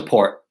of your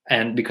support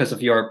and because of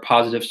your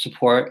positive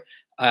support,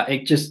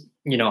 it just,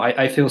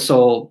 I feel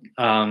so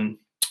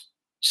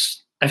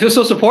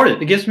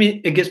supported. It gives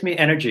me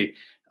energy.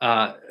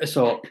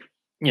 So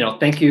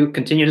thank you.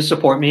 Continue to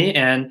support me,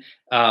 and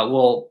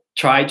we'll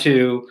try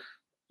to,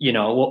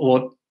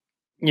 we'll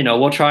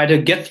try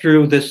to get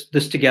through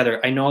this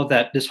together. I know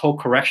that this whole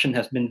correction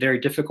has been very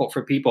difficult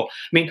for people.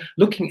 I mean,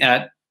 looking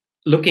at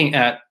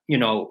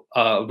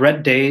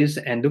red days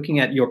and looking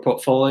at your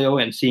portfolio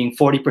and seeing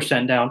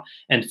 40% down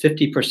and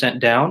 50%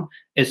 down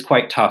is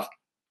quite tough.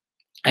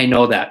 I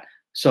know that.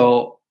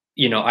 So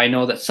I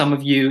know that some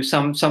of you,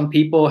 some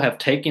people have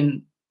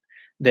taken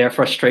their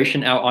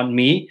frustration out on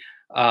me,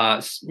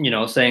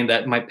 saying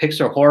that my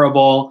picks are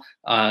horrible.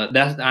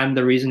 I'm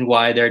the reason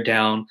why they're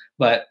down.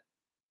 But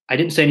I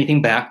didn't say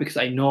anything back because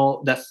I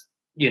know that's,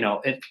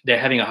 they're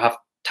having a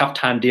tough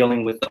time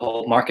dealing with the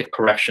whole market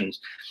corrections.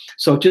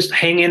 So just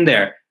hang in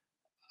there.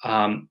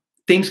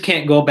 Things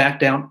can't go back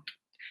down.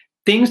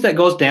 Things that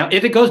goes down,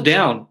 if it goes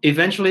down,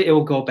 eventually it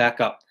will go back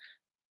up.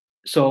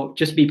 So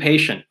just be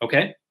patient,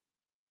 okay?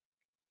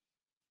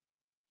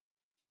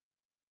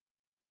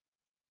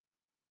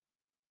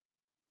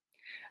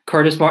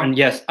 Curtis Martin,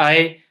 yes,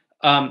 I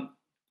love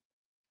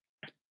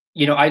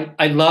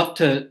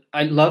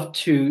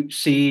to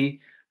see,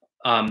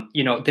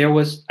 there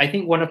was, I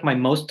think one of my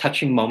most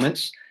touching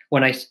moments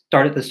when I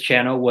started this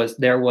channel was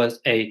there was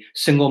a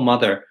single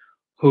mother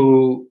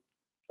who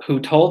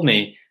told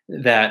me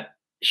that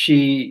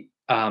she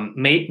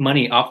made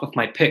money off of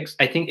my picks.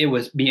 I think it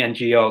was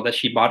BNGO that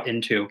she bought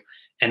into,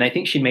 and I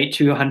think she made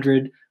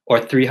 $200 or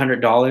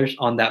 $300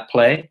 on that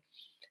play.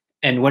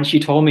 And when she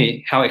told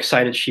me how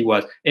excited she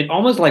was, it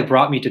almost like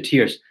brought me to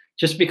tears,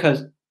 just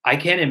because I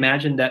can't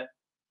imagine that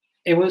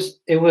it was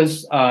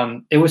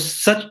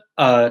such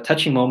a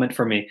touching moment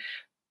for me,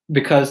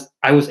 because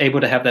I was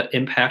able to have that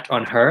impact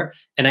on her,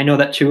 and I know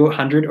that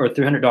 $200 or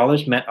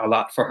 $300 meant a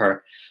lot for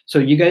her. So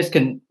you guys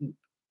can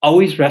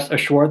always rest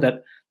assured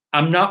that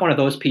I'm not one of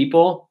those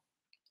people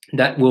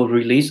that will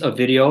release a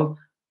video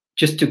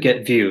just to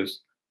get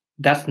views.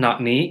 That's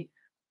not me.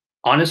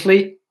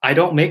 Honestly, I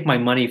don't make my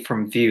money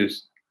from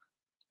views.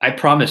 I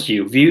promise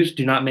you, views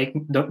do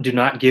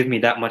not give me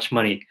that much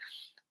money.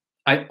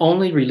 I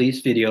only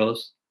release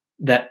videos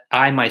that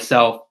I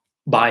myself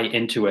buy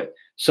into it.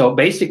 So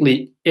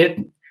basically, if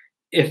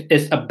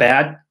it's a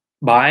bad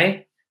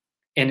buy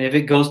and if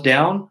it goes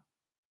down,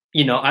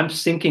 I'm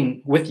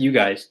sinking with you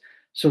guys.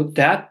 So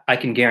that I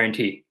can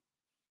guarantee.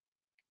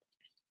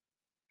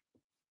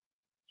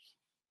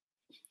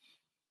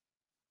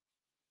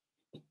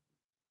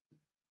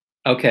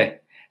 Okay.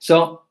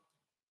 So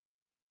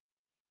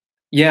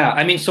yeah,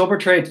 I mean, sober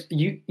trades,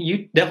 you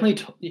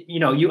definitely,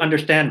 you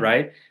understand,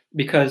 right?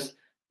 Because,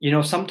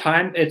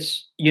 sometimes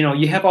it's,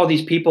 you have all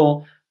these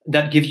people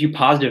that give you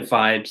positive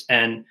vibes,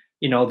 and,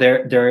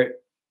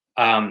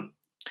 um,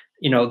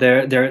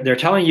 they're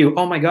telling you,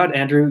 oh my God,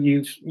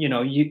 Andrew,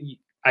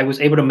 I was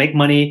able to make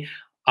money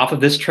off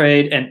of this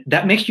trade, and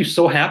that makes you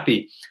so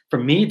happy. For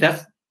me,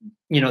 that's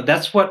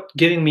what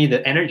giving me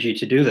the energy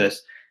to do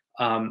this.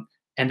 And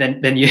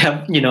then you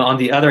have, on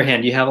the other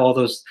hand, you have all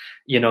those,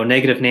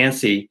 negative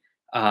Nancy,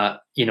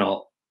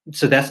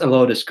 so that's a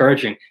little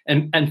discouraging.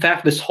 And in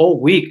fact, this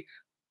whole week,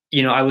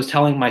 I was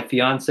telling my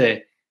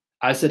fiance,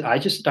 I said, I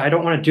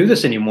don't want to do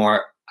this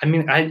anymore. I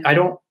mean, I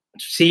don't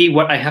see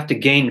what I have to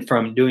gain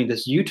from doing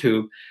this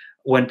YouTube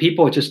when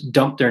people just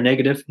dump their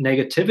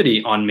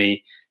negativity on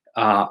me.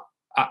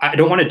 I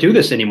don't want to do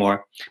this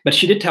anymore. But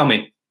she did tell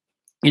me,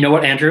 you know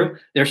what, Andrew,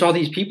 there's all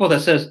these people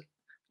that said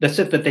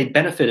that they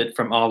benefited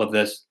from all of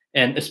this.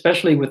 And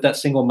especially with that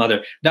single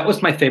mother, that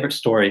was my favorite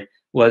story,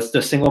 was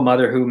the single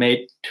mother who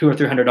made $200 or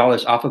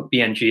 $300 off of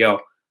BNGO.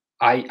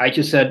 I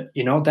just said,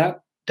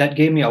 that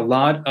gave me a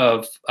lot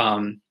of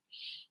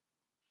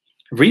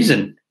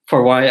reason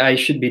for why I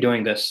should be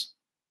doing this.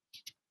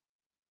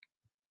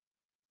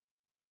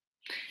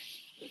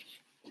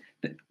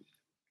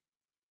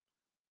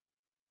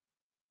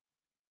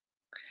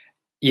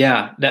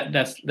 Yeah,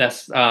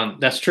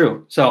 that's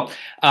true. So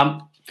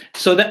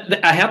that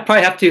I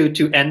probably have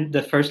to end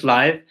the first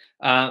live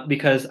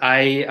because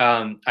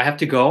I have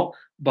to go.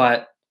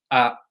 But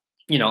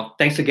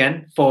thanks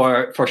again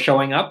for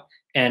showing up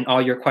and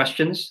all your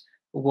questions.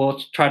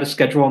 We'll try to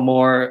schedule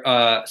more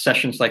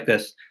sessions like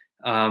this.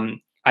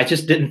 I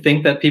just didn't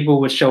think that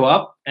people would show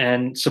up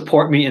and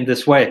support me in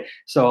this way.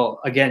 So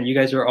again, you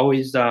guys are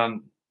always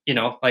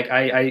like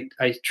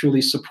I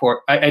truly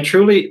support. I'm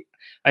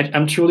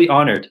truly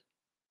honored.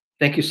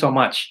 Thank you so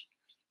much.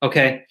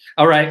 Okay.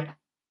 All right.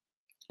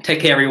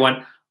 Take care,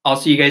 everyone. I'll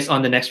see you guys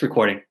on the next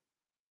recording.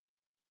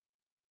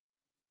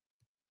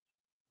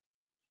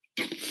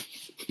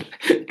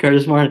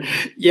 Curtis Martin.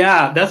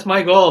 Yeah, that's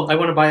my goal. I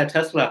want to buy a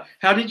Tesla.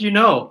 How did you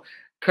know?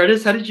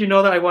 Curtis, how did you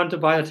know that I wanted to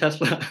buy a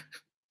Tesla?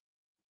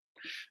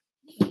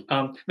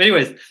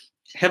 Anyways,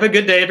 have a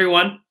good day,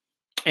 everyone.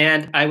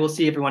 And I will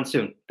see everyone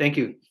soon. Thank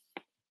you.